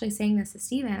remember actually saying this to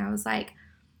Steven. I was like,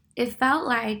 it felt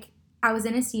like I was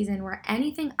in a season where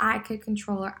anything I could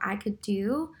control or I could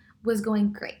do was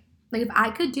going great. Like, if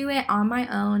I could do it on my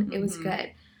own, it was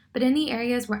good. But in the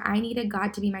areas where I needed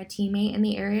God to be my teammate, in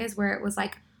the areas where it was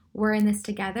like, we're in this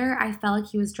together, I felt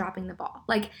like he was dropping the ball.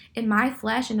 Like, in my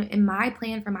flesh and in my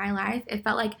plan for my life, it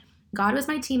felt like God was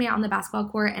my teammate on the basketball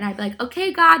court, and I'd be like,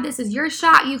 okay, God, this is your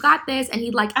shot. You got this. And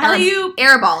he'd like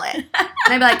airball it.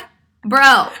 And I'd be like,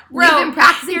 Bro, we've been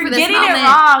practicing for this moment. You're getting it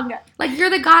wrong. Like, you're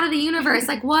the God of the universe.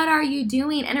 Like, what are you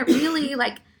doing? And it really,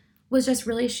 like, was just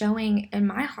really showing in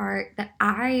my heart that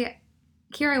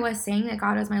here I was saying that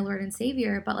God was my Lord and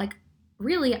Savior, but, like,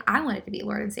 really, I wanted to be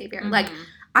Lord and Savior. Like,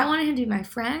 I wanted him to be my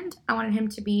friend. I wanted him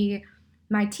to be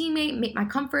my teammate, my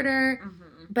comforter.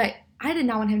 But I did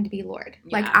not want him to be Lord.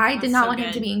 Yeah, like, I did not want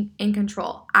him to be in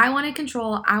control. I wanted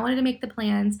control. I wanted to make the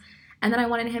plans. And then I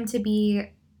wanted him to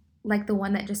be like the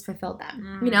one that just fulfilled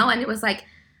them, you know? And it was like,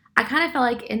 I kind of felt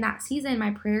like in that season, my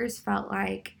prayers felt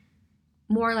like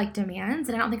more like demands.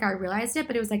 And I don't think I realized it,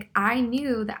 but it was like, I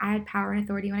knew that I had power and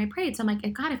authority when I prayed. So I'm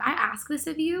like, God, if I ask this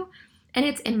of you, and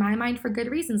it's in my mind for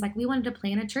good reasons. Like, we wanted to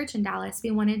plant a church in Dallas.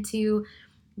 We wanted to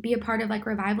be a part of like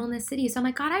revival in the city. So I'm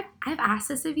like, God, I've asked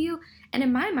this of you. And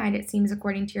in my mind, it seems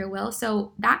according to your will.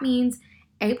 So that means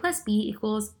A plus B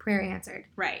equals prayer answered.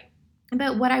 Right.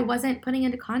 But what I wasn't putting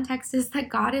into context is that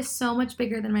God is so much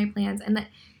bigger than my plans, and that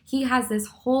he has this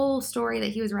whole story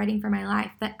that he was writing for my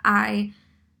life that I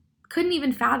couldn't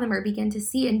even fathom or begin to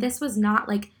see. And this was not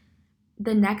like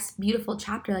the next beautiful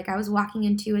chapter. Like, I was walking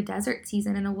into a desert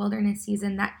season and a wilderness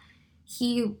season that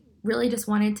he really just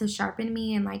wanted to sharpen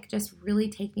me and like just really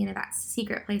take me into that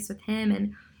secret place with him.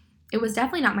 And it was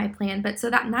definitely not my plan. But so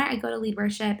that night I go to lead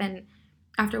worship, and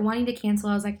after wanting to cancel,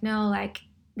 I was like, no, like,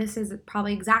 this is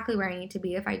probably exactly where I need to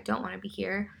be if I don't want to be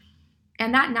here.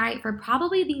 And that night, for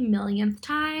probably the millionth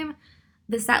time,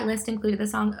 the set list included the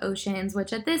song Oceans,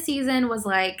 which at this season was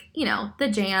like, you know, the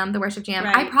jam, the worship jam.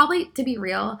 Right. I probably, to be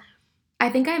real, I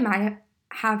think I might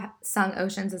have sung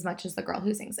Oceans as much as the girl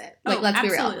who sings it. Like, let's be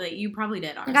real. Absolutely. You probably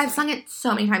did, honestly. Like, I've sung it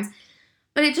so many times.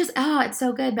 But it just, it's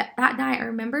so good. But that night, I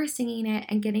remember singing it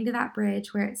and getting to that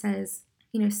bridge where it says,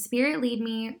 you know, Spirit lead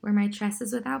me where my trust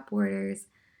is without borders.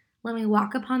 Let me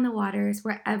walk upon the waters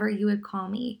wherever you would call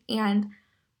me. And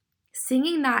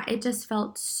singing that, it just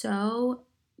felt so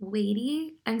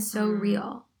weighty and so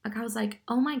real. Like, I was like,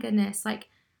 oh my goodness, like,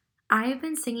 I have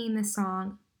been singing this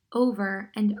song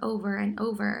over and over and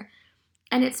over.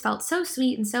 And it's felt so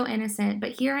sweet and so innocent.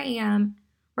 But here I am,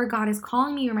 where God is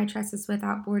calling me where my trust is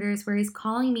without borders, where he's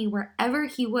calling me wherever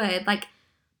he would, like,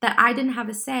 that I didn't have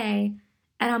a say.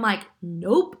 And I'm like,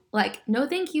 nope, like, no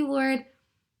thank you, Lord.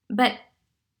 But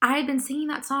I had been singing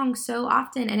that song so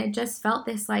often, and it just felt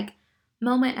this like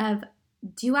moment of,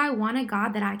 do I want a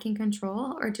God that I can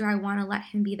control, or do I want to let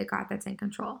him be the God that's in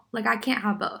control? Like, I can't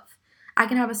have both. I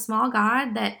can have a small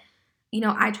God that, you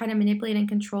know, I try to manipulate and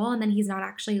control, and then he's not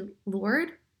actually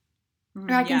Lord.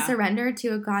 Or I can surrender to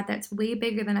a God that's way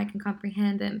bigger than I can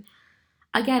comprehend. And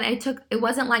again, it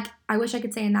wasn't like, I wish I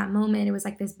could say in that moment, it was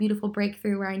like this beautiful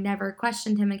breakthrough where I never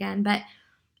questioned him again, but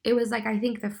it was like, I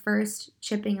think the first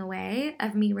chipping away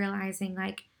of me realizing,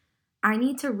 like, I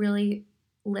need to really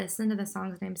listen to the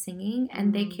songs that I'm singing,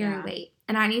 and they carry weight.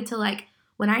 And I need to, like,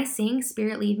 when I sing,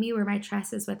 Spirit lead me where my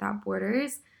trust is without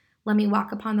borders, let me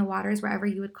walk upon the waters wherever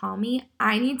you would call me.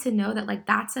 I need to know that, like,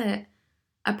 that's a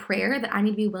prayer that I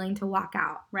need to be willing to walk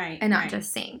out. Right. And not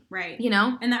just sing. Right. You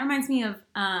know? And that reminds me of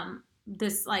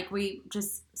this, like,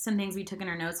 some things we took in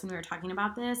our notes when we were talking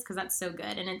about this, because that's so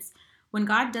good. And it's, when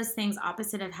God does things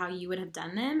opposite of how you would have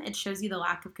done them, it shows you the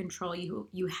lack of control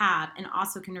you have, and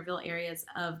also can reveal areas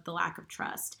of the lack of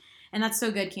trust. And that's so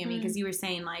good, Cami, because you were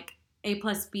saying, like, A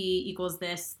plus B equals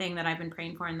this thing that I've been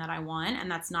praying for and that I want,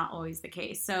 and that's not always the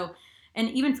case. So, and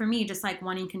even for me, just like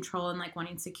wanting control and like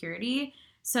wanting security.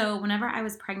 So whenever I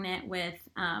was pregnant with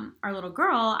our little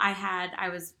girl, I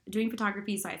was doing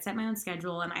photography, so I had set my own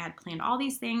schedule, and I had planned all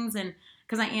these things, and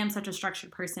because I am such a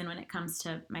structured person when it comes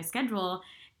to my schedule.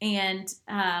 And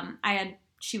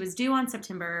she was due on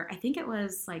September, I think it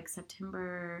was like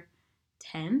September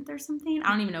 10th or something. I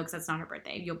don't even know, because that's not her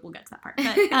birthday. We'll get to that part.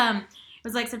 But it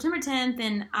was like September 10th,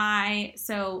 and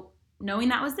so knowing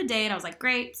that was the date, I was like,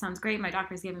 great, sounds great. My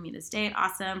doctor's giving me this date.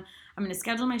 Awesome. I'm going to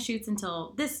schedule my shoots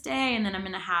until this day, and then I'm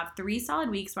going to have 3 solid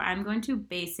weeks where I'm going to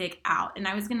basic out. And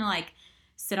I was going to, like,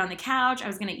 sit on the couch. I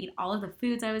was going to eat all of the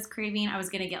foods I was craving. I was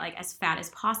going to get, like, as fat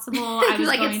as possible. I was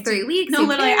like, going it's 3 weeks. No,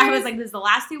 literally, I was like, this is the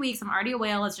last 3 weeks. I'm already a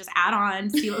whale. Let's just add on,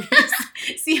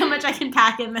 see how much I can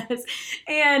pack in this.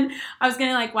 And I was going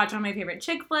to, like, watch all my favorite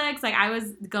chick flicks. Like, I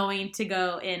was going to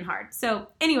go in hard. So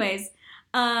anyways,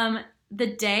 The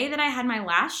day that I had my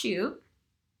last shoot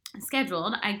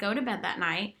scheduled, I go to bed that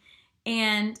night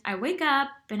and I wake up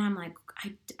and I'm like,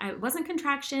 I wasn't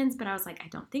contractions, but I was like, I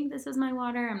don't think this is my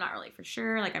water. I'm not really for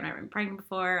sure. Like, I've never been pregnant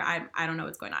before. I don't know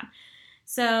what's going on.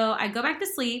 So I go back to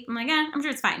sleep. I'm like, I'm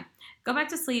sure it's fine. Go back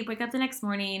to sleep, wake up the next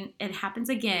morning. It happens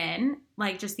again,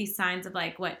 like just these signs of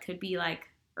like what could be like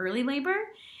early labor.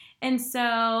 And so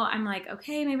I'm like,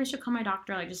 okay, maybe I should call my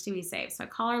doctor, like just to be safe. So I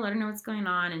call her, let her know what's going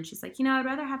on. And she's like, I'd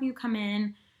rather have you come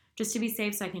in just to be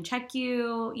safe so I can check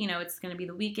you. It's going to be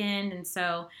the weekend. And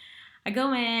so I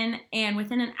go in, and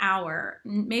within an hour,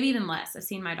 maybe even less, of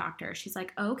seeing my doctor, she's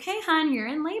like, okay, hon, you're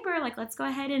in labor. Like, let's go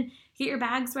ahead and get your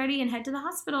bags ready and head to the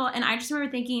hospital. And I just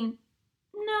remember thinking,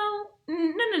 no.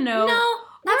 No,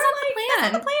 that's not the plan.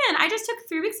 That's not the plan. I just took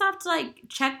 3 weeks off to, like,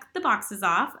 check the boxes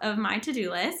off of my to-do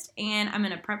list, and I'm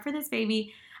going to prep for this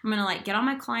baby. I'm going to, like, get all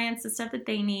my clients the stuff that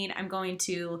they need. I'm going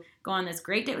to go on this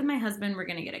great date with my husband. We're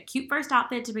going to get a cute first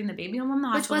outfit to bring the baby home from the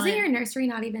hospital. Which, wasn't your nursery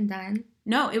not even done?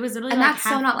 No, it was literally and that's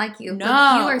so not like you. No.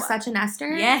 Like, you are such a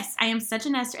nester. Yes, I am such a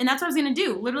nester. And that's what I was going to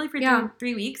do. Literally for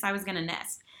 3 weeks, I was going to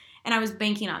nest. And I was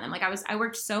banking on them. Like, I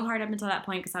worked so hard up until that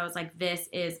point because I was like, this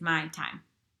is my time.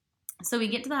 So we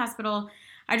get to the hospital.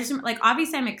 I just, like,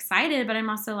 obviously I'm excited, but I'm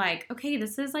also like, okay,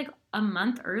 this is like a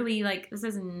month early. Like, this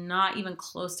is not even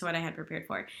close to what I had prepared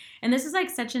for. And this is like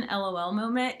such an LOL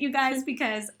moment, you guys,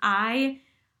 because I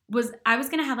was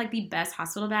going to have like the best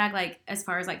hospital bag, like as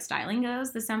far as like styling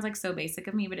goes. This sounds like so basic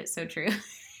of me, but it's so true.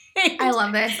 I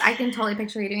love this. I can totally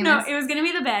picture you doing this. No, it was going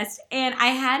to be the best. And I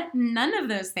had none of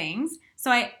those things.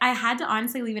 So I had to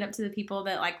honestly leave it up to the people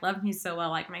that like loved me so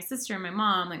well. Like my sister and my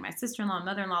mom, like my sister-in-law and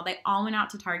mother-in-law, they all went out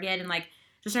to Target and like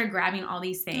just started grabbing all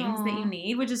these things that you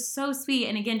need, which is so sweet.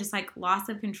 And again, just like loss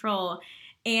of control.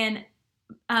 And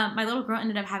my little girl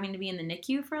ended up having to be in the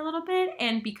NICU for a little bit.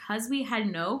 And because we had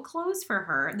no clothes for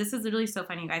her, this is literally so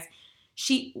funny, guys.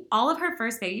 All of her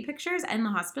first baby pictures in the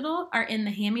hospital are in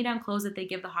the hand-me-down clothes that they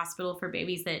give the hospital for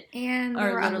babies that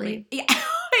are literally. Yeah,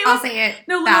 I'll say it.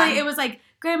 No, literally, it was like,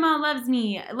 Grandma loves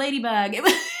me, Ladybug. It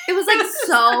was like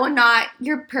so not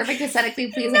your perfect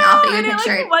aesthetically pleasing outfit you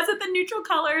pictured. It wasn't the neutral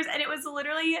colors, and it was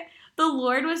literally the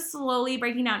Lord was slowly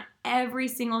breaking down every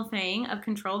single thing of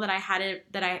control that I had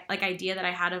idea that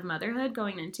I had of motherhood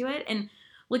going into it. And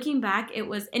looking back, it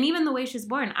was, and even the way she was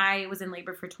born, I was in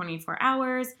labor for 24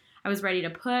 hours. I was ready to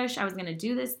push. I was going to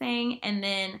do this thing. And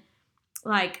then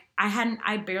like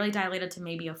I barely dilated to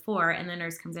maybe a 4. And the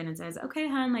nurse comes in and says, okay,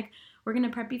 hon, like we're going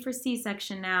to prep you for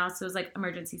C-section now. So it was like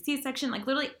emergency C-section, like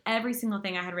literally every single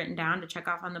thing I had written down to check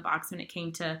off on the box when it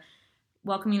came to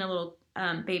welcoming a little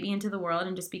baby into the world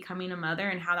and just becoming a mother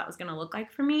and how that was going to look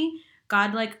like for me.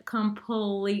 God like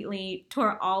completely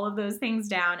tore all of those things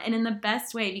down, and in the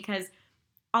best way, because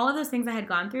all of those things I had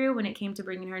gone through when it came to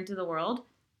bringing her into the world,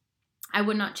 I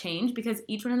would not change, because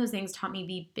each one of those things taught me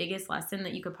the biggest lesson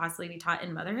that you could possibly be taught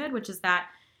in motherhood, which is that,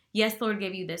 yes, the Lord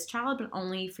gave you this child, but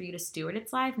only for you to steward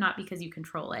its life, not because you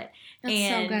control it. That's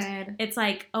so good. It's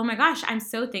like, oh my gosh, I'm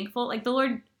so thankful. Like the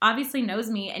Lord obviously knows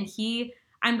me,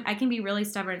 and I can be really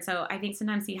stubborn. So I think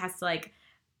sometimes he has to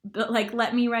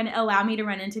allow me to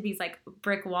run into these like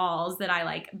brick walls that I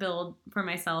like build for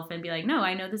myself and be like, no,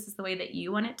 I know this is the way that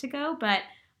you want it to go, but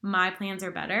my plans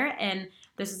are better. And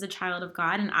this is a child of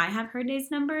God, and I have her days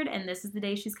numbered, and this is the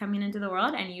day she's coming into the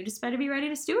world, and you just better be ready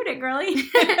to steward it, girlie.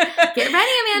 Get ready,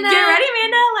 Amanda. Get ready,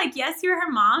 Amanda. Like, yes, you're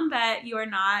her mom, but you are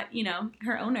not,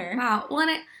 her owner. Wow. Well,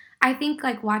 and I think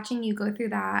like watching you go through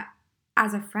that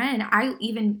as a friend,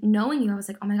 even knowing you, I was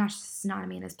like, oh my gosh, this is not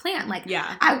Amanda's plan. Like,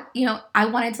 yeah. I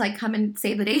wanted to like come and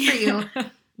save the day for you.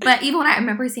 But even when I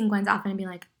remember seeing Gwen's outfit and being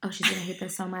like, oh, she's going to hate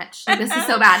this so much. Like, this is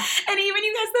so bad. And even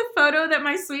you guys, the photo that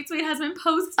my sweet, sweet husband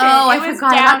posted. Oh, I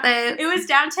forgot about this. It was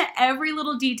down to every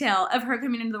little detail of her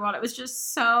coming into the world. It was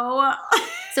just so...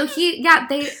 So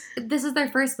this is their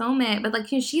first moment. But like,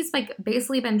 she's like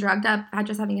basically been drugged up,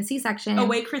 just having a C-section.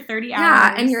 Awake for 30 hours.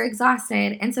 Yeah, and you're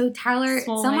exhausted. And so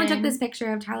someone took this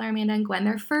picture of Tyler, Amanda, and Gwen,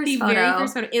 their first photo. Very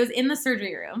first photo. It was in the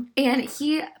surgery room. And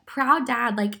proud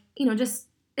dad, like, just...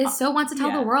 so wants to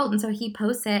tell the world, and so he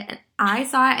posts it, and I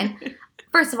saw it, and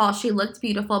first of all, she looked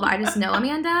beautiful, but I just know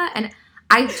Amanda, and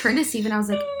I turned to Steve and I was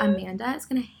like, Amanda is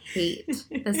gonna hate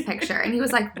this picture, and he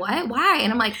was like, what? Why?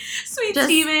 And I'm like, sweet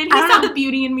Steven, he saw the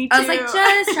beauty in me too. I was like,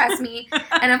 just trust me.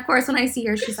 And of course, when I see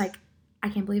her, she's like, I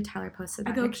can't believe Tyler posted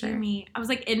that picture. Me. I was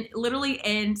like, literally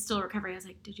in still recovery, I was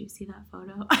like, did you see that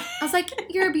photo? I was like,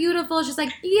 you're beautiful. She's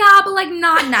like, yeah, but like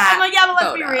not in that. I'm like, yeah, but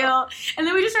let's be real. And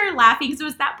then we just started laughing, because it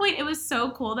was that point. It was so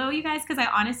cool though, you guys, because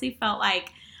I honestly felt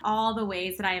like all the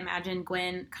ways that I imagined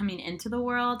Gwen coming into the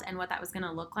world and what that was going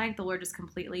to look like, the Lord just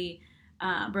completely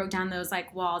broke down those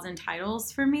like walls and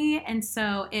titles for me. And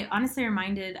so it honestly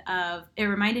reminded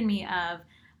me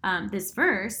of this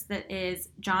verse that is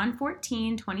John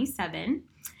 14:27. And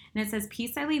it says,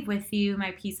 "Peace I leave with you,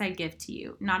 my peace I give to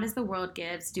you. Not as the world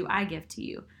gives, do I give to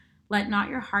you. Let not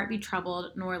your heart be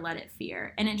troubled, nor let it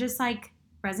fear." And it just like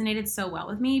resonated so well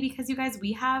with me because you guys,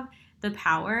 we have the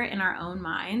power in our own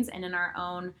minds and in our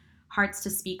own hearts to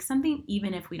speak something,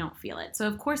 even if we don't feel it. So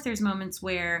of course there's moments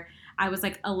where I was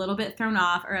like a little bit thrown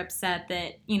off or upset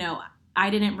that, you know, I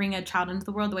didn't bring a child into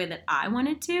the world the way that I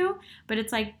wanted to, but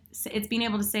it's like, it's being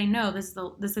able to say, no, this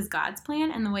is God's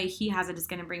plan, and the way he has it is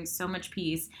going to bring so much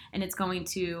peace, and it's going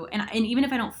to, and even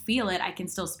if I don't feel it, I can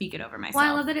still speak it over myself.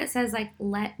 Well, I love that it says like,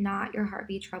 let not your heart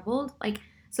be troubled. Like,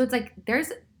 so it's like,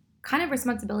 there's kind of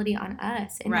responsibility on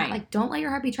us, and right. that, like, don't let your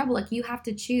heart be troubled. Like, you have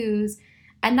to choose.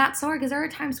 And that's so hard because there are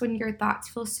times when your thoughts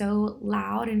feel so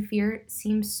loud and fear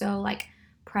seems so like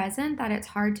present that it's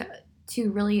hard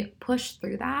to really push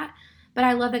through that. But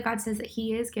I love that God says that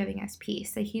he is giving us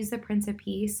peace, that he's the Prince of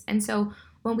Peace. And so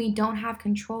when we don't have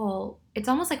control, it's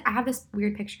almost like I have this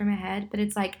weird picture in my head, but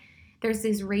it's like there's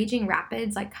these raging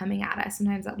rapids like coming at us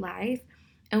sometimes at life.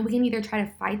 And we can either try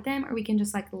to fight them or we can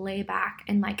just like lay back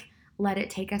and like let it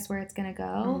take us where it's going to go.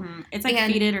 Mm-hmm. It's like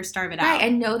feed it or starve it out. Right,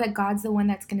 and know that God's the one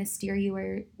that's going to steer you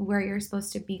where you're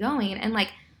supposed to be going. And like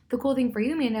the cool thing for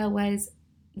you, Amanda, was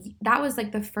that was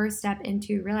like the first step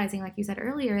into realizing, like you said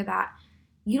earlier, that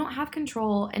you don't have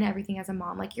control in everything as a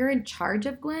mom. Like, you're in charge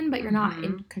of Gwen, but you're not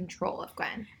in control of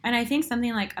Gwen. And I think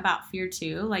something like about fear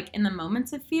too, like in the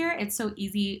moments of fear, it's so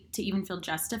easy to even feel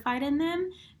justified in them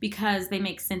because they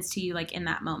make sense to you like in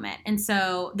that moment. And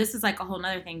so this is like a whole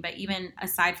nother thing, but even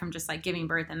aside from just like giving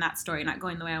birth and that story not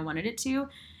going the way I wanted it to,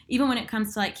 even when it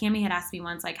comes to like, Cami had asked me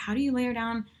once, like, how do you lay her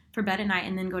down for bed at night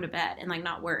and then go to bed and like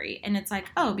not worry? And it's like,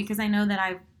 oh, because I know that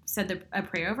I've said a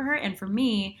prayer over her, and for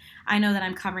me, I know that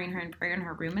I'm covering her in prayer and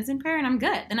her room is in prayer, and I'm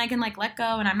good. Then I can like let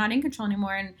go and I'm not in control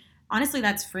anymore, and honestly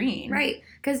that's freeing. Right,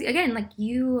 because again, like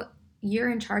you're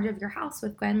in charge of your house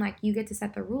with Gwen. Like, you get to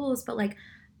set the rules, but like,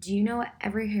 do you know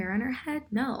every hair on her head?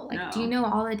 No. Like, do you know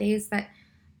all the days that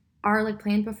are like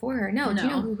planned before her? No. Do you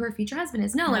know who her future husband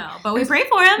is? No. Like, but we pray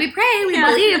for him. We pray, we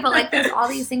believe, but like there's all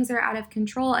these things that are out of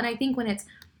control. And I think when it's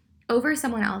over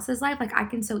someone else's life, like I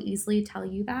can so easily tell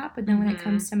you that, but then when it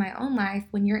comes to my own life,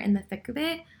 when you're in the thick of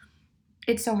it,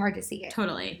 it's so hard to see it.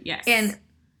 Totally, yes. And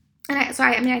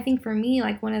I think for me,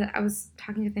 like I was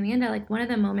talking with Amanda, like one of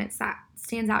the moments that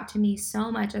stands out to me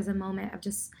so much as a moment of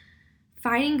just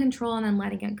fighting control and then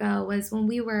letting it go was when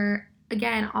we were,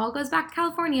 again, all goes back to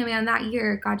California, man. That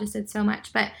year, God just did so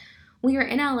much. But we were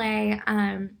in LA.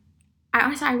 I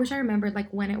wish I remembered like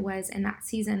when it was in that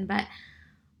season, but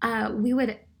we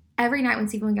would. Every night when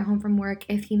Stephen would get home from work,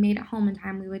 if he made it home in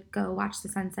time, we would go watch the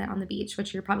sunset on the beach,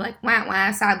 which you're probably like,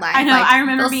 wah, sad life. I know. Like, I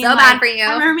remember being so bad for you.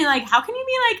 I remember being like, how can you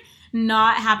be like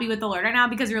not happy with the Lord right now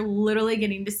because you're literally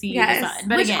getting to see the sun?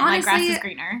 But which, again, honestly, like grass is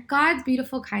greener. God's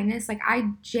beautiful kindness. Like,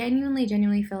 I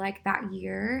genuinely feel like that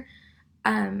year,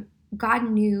 God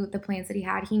knew the plans that he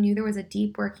had. He knew there was a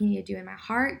deep work he needed to do in my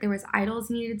heart. There was idols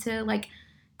he needed to like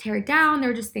tear down. There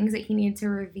were just things that he needed to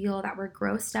reveal that were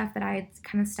gross stuff that I had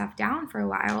kind of stuffed down for a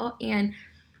while. And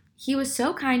he was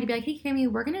so kind to be like, hey,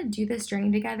 Cami, we're going to do this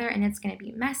journey together, and it's going to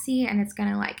be messy, and it's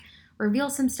going to like reveal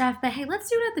some stuff, but hey, let's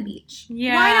do it at the beach.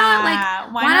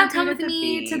 Yeah. Why not come with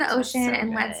me to the ocean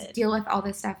and let's deal with all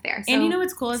this stuff there. So, and you know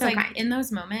what's cool is like kind. In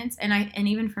those moments, and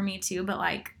even for me too, but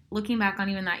like looking back on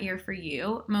even that year for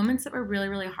you, moments that were really,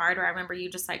 really hard, or I remember you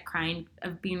just like crying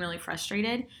of being really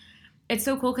frustrated. It's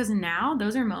so cool because now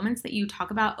those are moments that you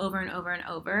talk about over and over and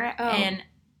over,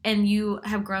 and you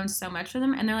have grown so much for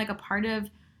them, and they're like a part of,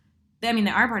 I mean,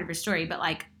 they are part of your story, but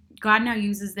like God now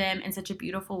uses them in such a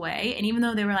beautiful way. And even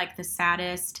though they were like the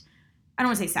saddest, I don't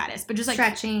want to say saddest, but just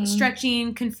like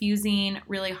stretching, confusing,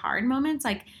 really hard moments,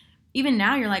 like even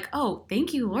now you're like, oh,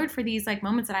 thank you, Lord, for these like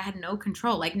moments that I had no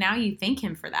control. Like now you thank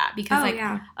him for that because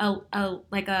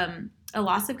a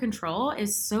loss of control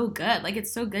is so good. Like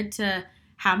it's so good to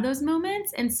have those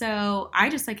moments. And so I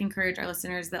just like encourage our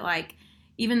listeners that like,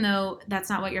 even though that's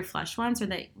not what your flesh wants or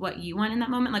that what you want in that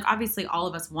moment, like obviously all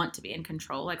of us want to be in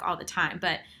control like all the time,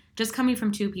 but just coming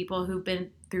from two people who've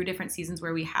been through different seasons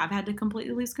where we have had to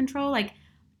completely lose control, like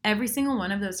every single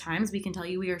one of those times we can tell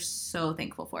you we are so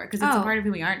thankful for it because it's a part of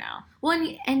who we are now. Well,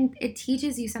 and it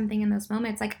teaches you something in those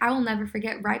moments. Like I will never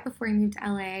forget right before we moved to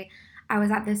LA, I was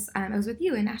at this, I was with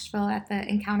you in Nashville at the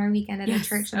Encounter weekend at the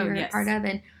church that we were a part of,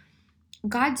 and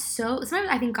sometimes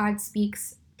I think God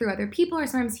speaks through other people, or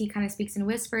sometimes he kind of speaks in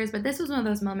whispers, but this was one of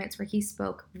those moments where he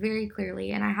spoke very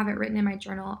clearly, and I have it written in my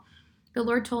journal. The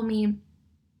Lord told me,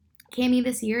 Cami,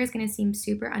 this year is going to seem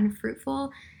super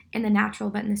unfruitful in the natural,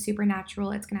 but in the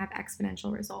supernatural, it's going to have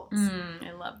exponential results.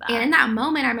 I love that. And in that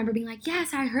moment, I remember being like,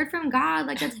 yes, I heard from God.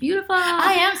 Like, that's beautiful.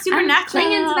 I am supernatural. I'm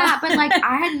clinging to that. But, like,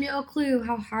 I had no clue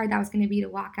how hard that was going to be to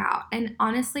walk out. And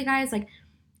honestly, guys, like,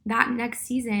 that next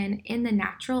season in the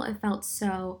natural, it felt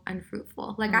so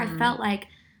unfruitful. Like, I felt like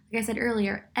I said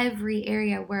earlier, every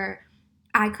area where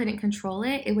I couldn't control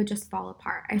it, it would just fall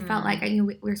apart. I felt like, we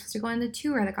were supposed to go on the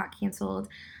tour that got canceled.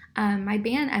 My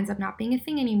band ends up not being a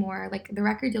thing anymore. Like, the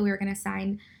record deal we were going to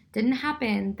sign didn't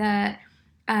happen.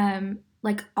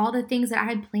 Like, all the things that I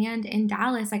had planned in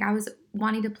Dallas, like, I was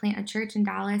wanting to plant a church in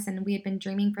Dallas, and we had been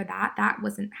dreaming for that. That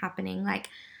wasn't happening. Like,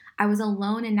 I was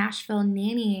alone in Nashville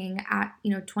nannying at,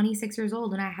 26 years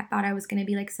old, and I thought I was going to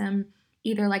be, like, some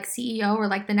either, like, CEO or,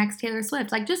 like, the next Taylor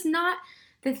Swift. Like, just not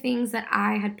the things that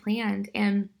I had planned.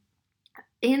 And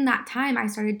in that time, I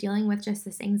started dealing with just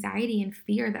this anxiety and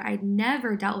fear that I'd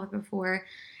never dealt with before.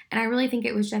 And I really think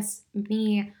it was just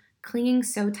me clinging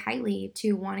so tightly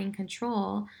to wanting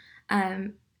control.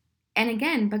 And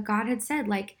again, but God had said,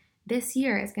 like, this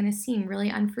year is going to seem really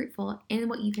unfruitful in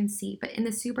what you can see, but in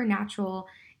the supernatural,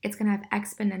 it's going to have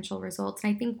exponential results.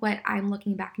 And I think what I'm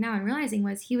looking back now and realizing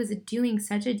was he was doing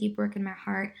such a deep work in my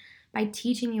heart by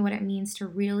teaching me what it means to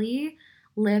really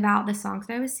live out the songs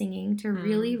that I was singing, to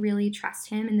really, really trust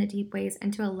him in the deep ways,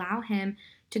 and to allow him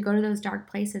to go to those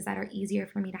dark places that are easier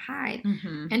for me to hide.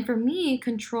 And for me,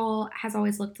 control has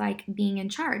always looked like being in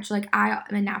charge. Like, I'm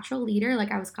a natural leader.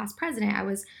 Like, I was class president. I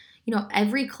was,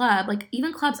 every club, like,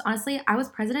 even clubs, honestly, I was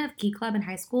president of Key Club in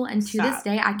high school, and to this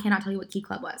day, I cannot tell you what Key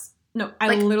Club was. No,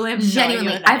 I literally have no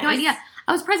idea. I have no idea.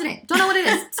 I was president. Don't know what it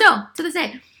is. Still, to this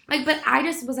day. Like, but I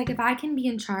just was like, if I can be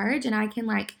in charge and I can,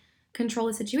 like, control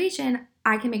the situation,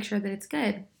 I can make sure that it's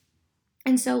good.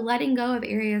 And so letting go of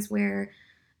areas where,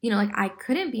 like, I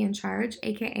couldn't be in charge,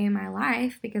 aka my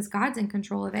life, because God's in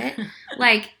control of it.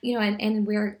 Like, and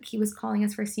where he was calling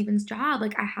us for Stephen's job,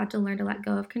 like, I had to learn to let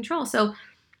go of control. So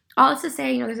all this to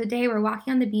say, there's a day we're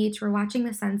walking on the beach, we're watching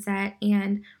the sunset,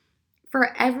 and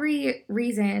for every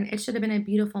reason, it should have been a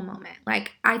beautiful moment.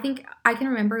 Like, I think I can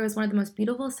remember it was one of the most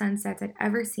beautiful sunsets I'd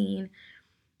ever seen.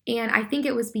 And I think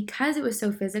it was because it was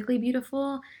so physically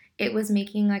beautiful, it was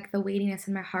making, like, the weightiness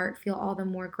in my heart feel all the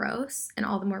more gross and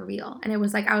all the more real. And it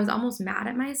was like I was almost mad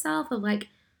at myself of, like,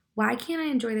 why can't I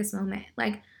enjoy this moment?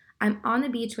 Like, I'm on the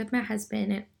beach with my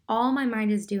husband, and all my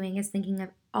mind is doing is thinking of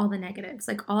all the negatives.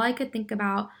 Like, all I could think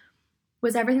about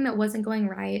was everything that wasn't going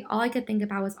right. All I could think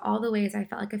about was all the ways I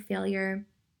felt like a failure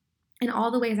and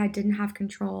all the ways I didn't have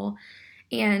control.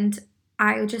 And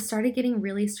I just started getting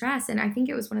really stressed. And I think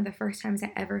it was one of the first times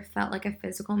I ever felt like a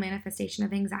physical manifestation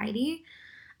of anxiety.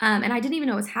 And I didn't even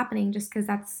know it was happening, just because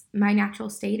that's my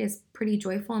natural state is pretty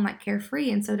joyful and, like,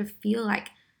 carefree. And so to feel like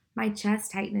my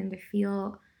chest tighten and to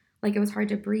feel like it was hard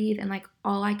to breathe and, like,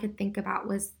 all I could think about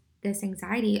was this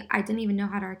anxiety, I didn't even know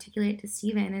how to articulate it to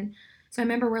Stephen. And so I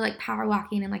remember we're, like, power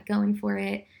walking and, like, going for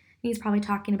it. And he's probably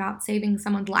talking about saving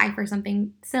someone's life or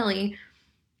something silly.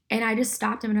 And I just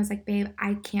stopped him and I was like, babe,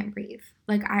 I can't breathe.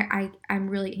 Like, I'm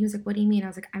really, he was like, what do you mean? I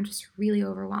was like, I'm just really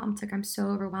overwhelmed. Like, I'm so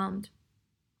overwhelmed.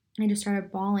 And I just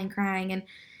started bawling, crying. And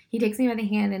he takes me by the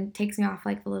hand and takes me off,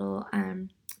 like, the little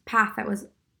path that was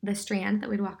the strand that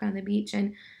we'd walk on the beach.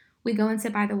 And we go and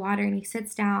sit by the water, and he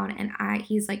sits down, and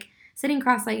he's, like, sitting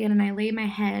cross-legged, and I lay my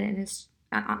head and his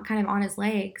kind of on his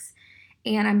legs.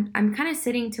 And I'm kind of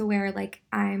sitting to where, like,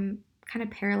 I'm kind of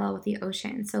parallel with the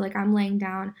ocean. So, like, I'm laying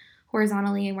down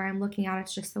horizontally, and where I'm looking out,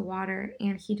 it's just the water.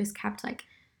 And he just kept, like,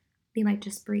 being like,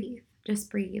 just breathe.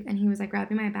 And he was, like,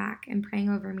 grabbing my back and praying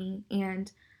over me.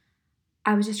 And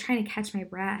I was just trying to catch my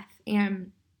breath.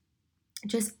 And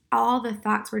just all the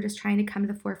thoughts were just trying to come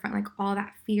to the forefront, like, all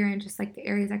that fear and just, like, the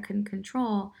areas I couldn't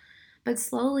control. But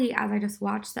slowly, as I just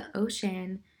watched the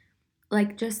ocean,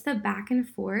 like, just the back and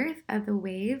forth of the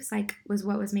waves, like, was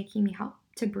what was making me help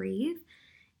to breathe.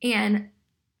 And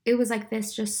it was like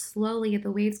this, just slowly, the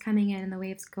waves coming in and the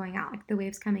waves going out, like, the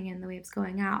waves coming in, the waves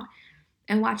going out,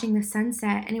 and watching the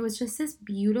sunset. And it was just this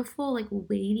beautiful, like,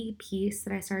 weighty peace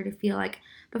that I started to feel. Like,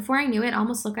 before I knew it,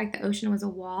 almost looked like the ocean was a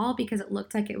wall, because it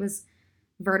looked like it was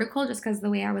vertical just because of the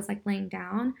way I was, like, laying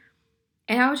down.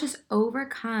 And I was just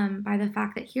overcome by the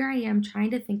fact that here I am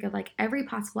trying to think of, like, every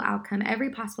possible outcome,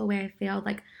 every possible way I failed,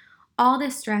 like, all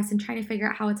this stress, and trying to figure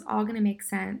out how it's all going to make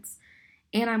sense.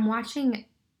 And I'm watching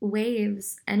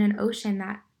waves and an ocean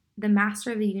that the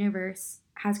master of the universe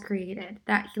has created,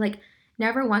 that he, like,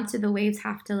 never once did the waves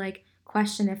have to, like,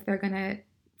 question if they're going to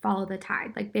follow the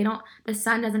tide. Like, the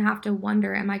sun doesn't have to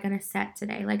wonder, am I going to set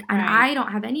today? Like, and I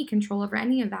don't have any control over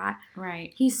any of that.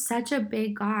 Right. He's such a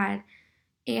big God.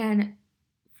 And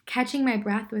catching my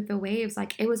breath with the waves,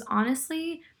 like, it was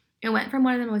honestly it went from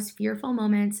one of the most fearful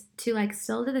moments to like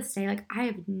still to this day, like I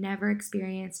have never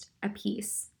experienced a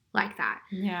peace like that.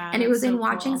 Yeah. And it was in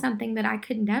watching something that I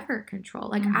could never control.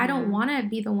 Like I don't want to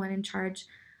be the one in charge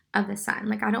of the sun.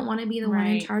 Like I don't want to be the one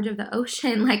in charge of the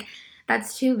ocean. Like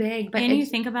that's too big. But you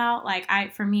think about like I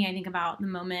think about the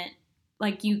moment,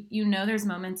 like you know there's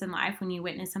moments in life when you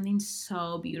witness something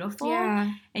so beautiful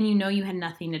and you know you had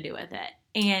nothing to do with it.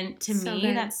 And to me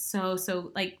good. That's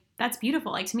so like that's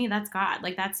beautiful. Like to me that's God.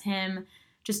 Like that's him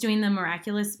just doing the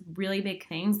miraculous, really big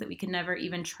things that we could never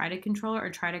even try to control or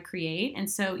try to create. And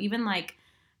so even like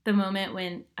the moment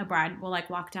when a bride will like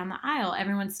walk down the aisle,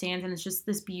 everyone stands and it's just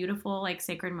this beautiful like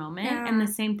sacred moment. Yeah. And the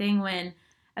same thing when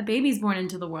a baby's born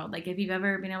into the world. Like if you've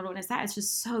ever been able to witness that, it's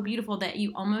just so beautiful that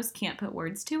you almost can't put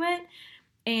words to it.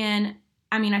 And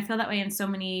I mean, I feel that way in so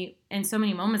many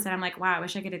moments that I'm like, wow, I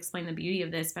wish I could explain the beauty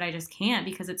of this, but I just can't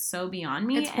because it's so beyond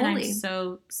me. And I'm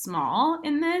so small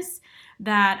in this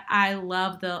that I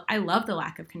love the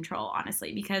lack of control,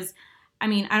 honestly, because I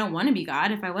mean, I don't want to be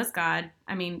God. If I was God,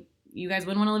 I mean, you guys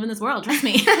wouldn't want to live in this world. Trust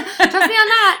me. Trust me on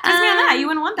that. Trust me on that. You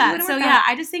wouldn't want that. So yeah,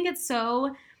 I just think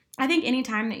I think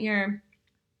anytime that you're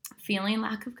feeling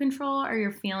lack of control or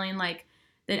you're feeling like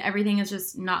that everything is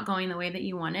just not going the way that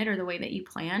you wanted or the way that you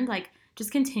planned, like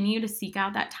just continue to seek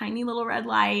out that tiny little red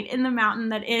light in the mountain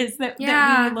that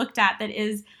we looked at, that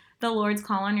is the Lord's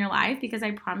call on your life. Because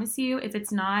I promise you, if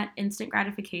it's not instant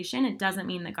gratification, it doesn't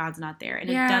mean that God's not there. And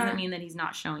it doesn't mean that he's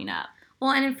not showing up.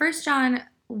 Well, and in 1 John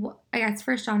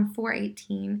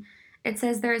 4:18, it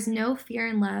says, there is no fear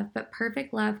in love, but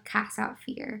perfect love casts out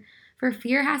fear. For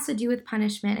fear has to do with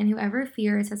punishment, and whoever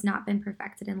fears has not been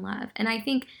perfected in love. And I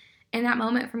think in that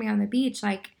moment for me on the beach,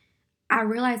 like I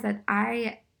realized that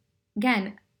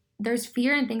again, there's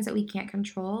fear in things that we can't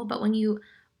control, but when you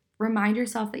remind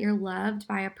yourself that you're loved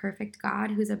by a perfect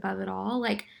God who's above it all,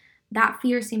 like that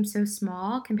fear seems so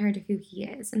small compared to who he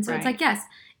is. And so it's like, yes,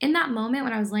 in that moment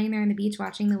when I was laying there on the beach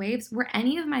watching the waves, were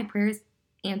any of my prayers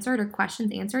answered or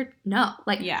questions answered? No.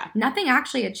 Like nothing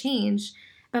actually had changed,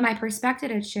 but my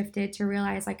perspective had shifted to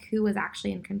realize like who was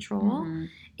actually in control.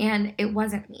 And it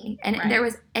wasn't me. And there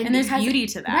was and there's beauty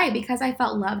to that. Right, because I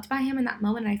felt loved by him in that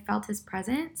moment and I felt his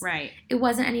presence. Right. It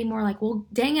wasn't anymore like, well,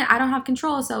 dang it, I don't have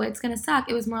control, so it's going to suck.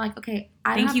 It was more like, okay,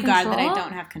 I don't have control. Thank you, God, that I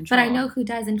don't have control. But I know who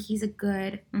does, and he's a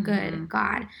good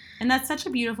God. And that's such a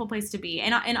beautiful place to be.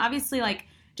 And obviously, like,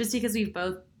 just because we've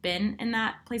both been in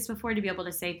that place before, to be able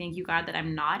to say, thank you, God, that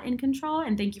I'm not in control,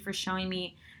 and thank you for showing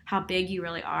me how big you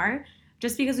really are.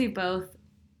 Just because we've both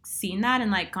seen that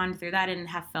and like gone through that and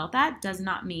have felt that does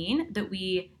not mean that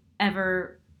we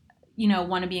ever,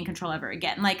 want to be in control ever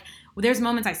again. Like there's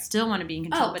moments I still want to be in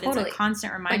control, but totally. It's a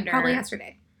constant reminder. Like probably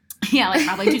yesterday. Yeah, like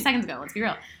probably 2 seconds ago. Let's be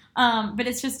real. But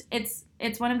it's just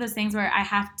it's one of those things where I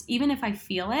have to, even if I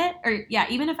feel it,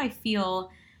 even if I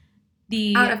feel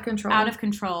the out of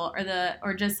control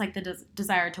or just like the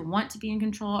desire to want to be in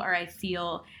control, or I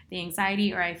feel the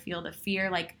anxiety, or I feel the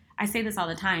fear. Like I say this all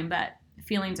the time, but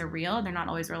feelings are real. They're not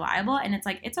always reliable. And it's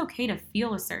like, it's okay to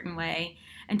feel a certain way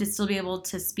and to still be able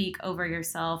to speak over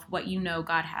yourself what you know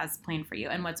God has planned for you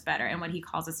and what's better and what he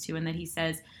calls us to. And that he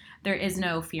says there is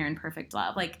no fear in perfect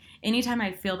love. Like anytime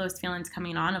I feel those feelings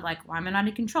coming on of like, why am I not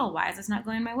in control? Why is this not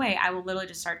going my way? I will literally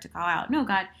just start to call out, no,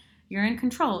 God, you're in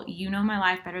control. You know my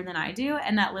life better than I do.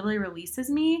 And that literally releases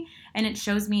me. And it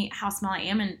shows me how small I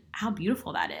am and how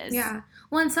beautiful that is. Yeah.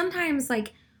 Well, and sometimes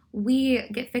like, we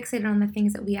get fixated on the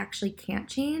things that we actually can't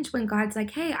change when God's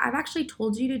like, hey, I've actually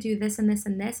told you to do this and this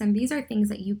and this, and these are things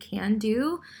that you can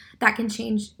do that can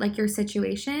change like your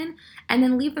situation, and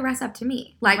then leave the rest up to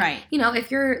me. Like,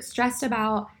 if you're stressed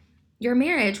about your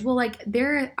marriage, well, like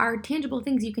there are tangible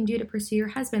things you can do to pursue your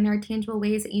husband. There are tangible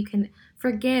ways that you can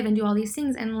forgive and do all these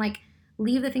things, and like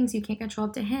leave the things you can't control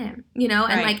up to him,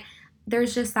 and like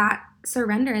there's just that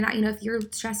surrender in that, if you're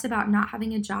stressed about not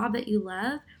having a job that you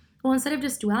love, well, instead of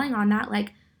just dwelling on that,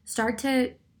 like, start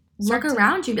to look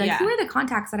around you. Be like, who are the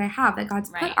contacts that I have that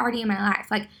God's put already in my life?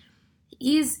 Like,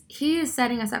 He is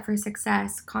setting us up for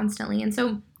success constantly. And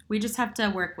so we just have to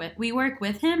work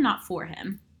with him, not for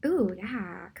him. Ooh,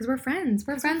 yeah, because we're friends.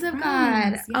 We're friends of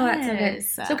God. Yes. Oh,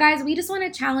 that's so good. So, guys, we just want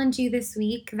to challenge you this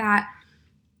week that,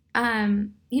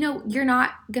 you're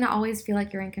not going to always feel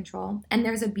like you're in control. And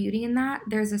there's a beauty in that.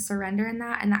 There's a surrender in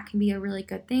that. And that can be a really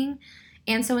good thing.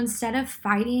 And so instead of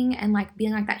fighting and like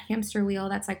being like that hamster wheel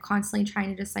that's like constantly trying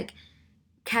to just like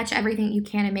catch everything you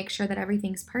can and make sure that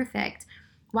everything's perfect,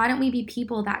 why don't we be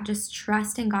people that just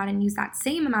trust in God and use that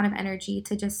same amount of energy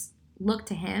to just look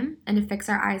to him and to fix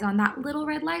our eyes on that little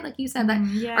red light, like you said,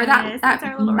 or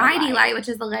that mighty light, which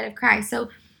is the light of Christ. So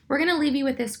we're going to leave you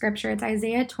with this scripture. It's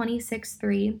Isaiah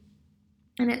 26:3.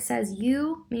 And it says,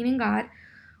 you, meaning God,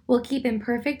 will keep in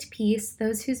perfect peace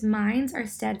those whose minds are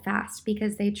steadfast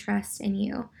because they trust in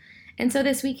you. And so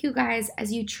this week, you guys,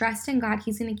 as you trust in God,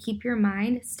 He's going to keep your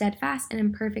mind steadfast and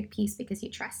in perfect peace because you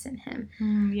trust in Him.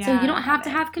 So you don't have to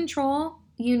have control.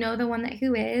 You know the one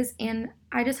who is. And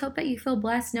I just hope that you feel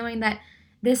blessed knowing that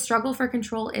this struggle for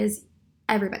control is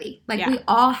everybody. Like, we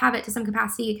all have it to some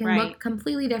capacity. It can look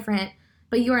completely different,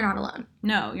 but you are not alone.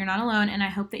 No, you're not alone. And I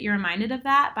hope that you're reminded of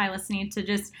that by listening to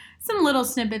just some little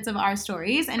snippets of our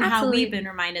stories and how we've been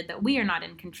reminded that we are not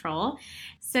in control.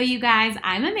 So you guys,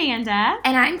 I'm Amanda.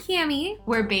 And I'm Cami.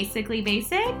 We're basically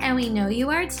basic. And we know you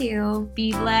are too.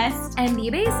 Be blessed. And be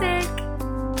basic.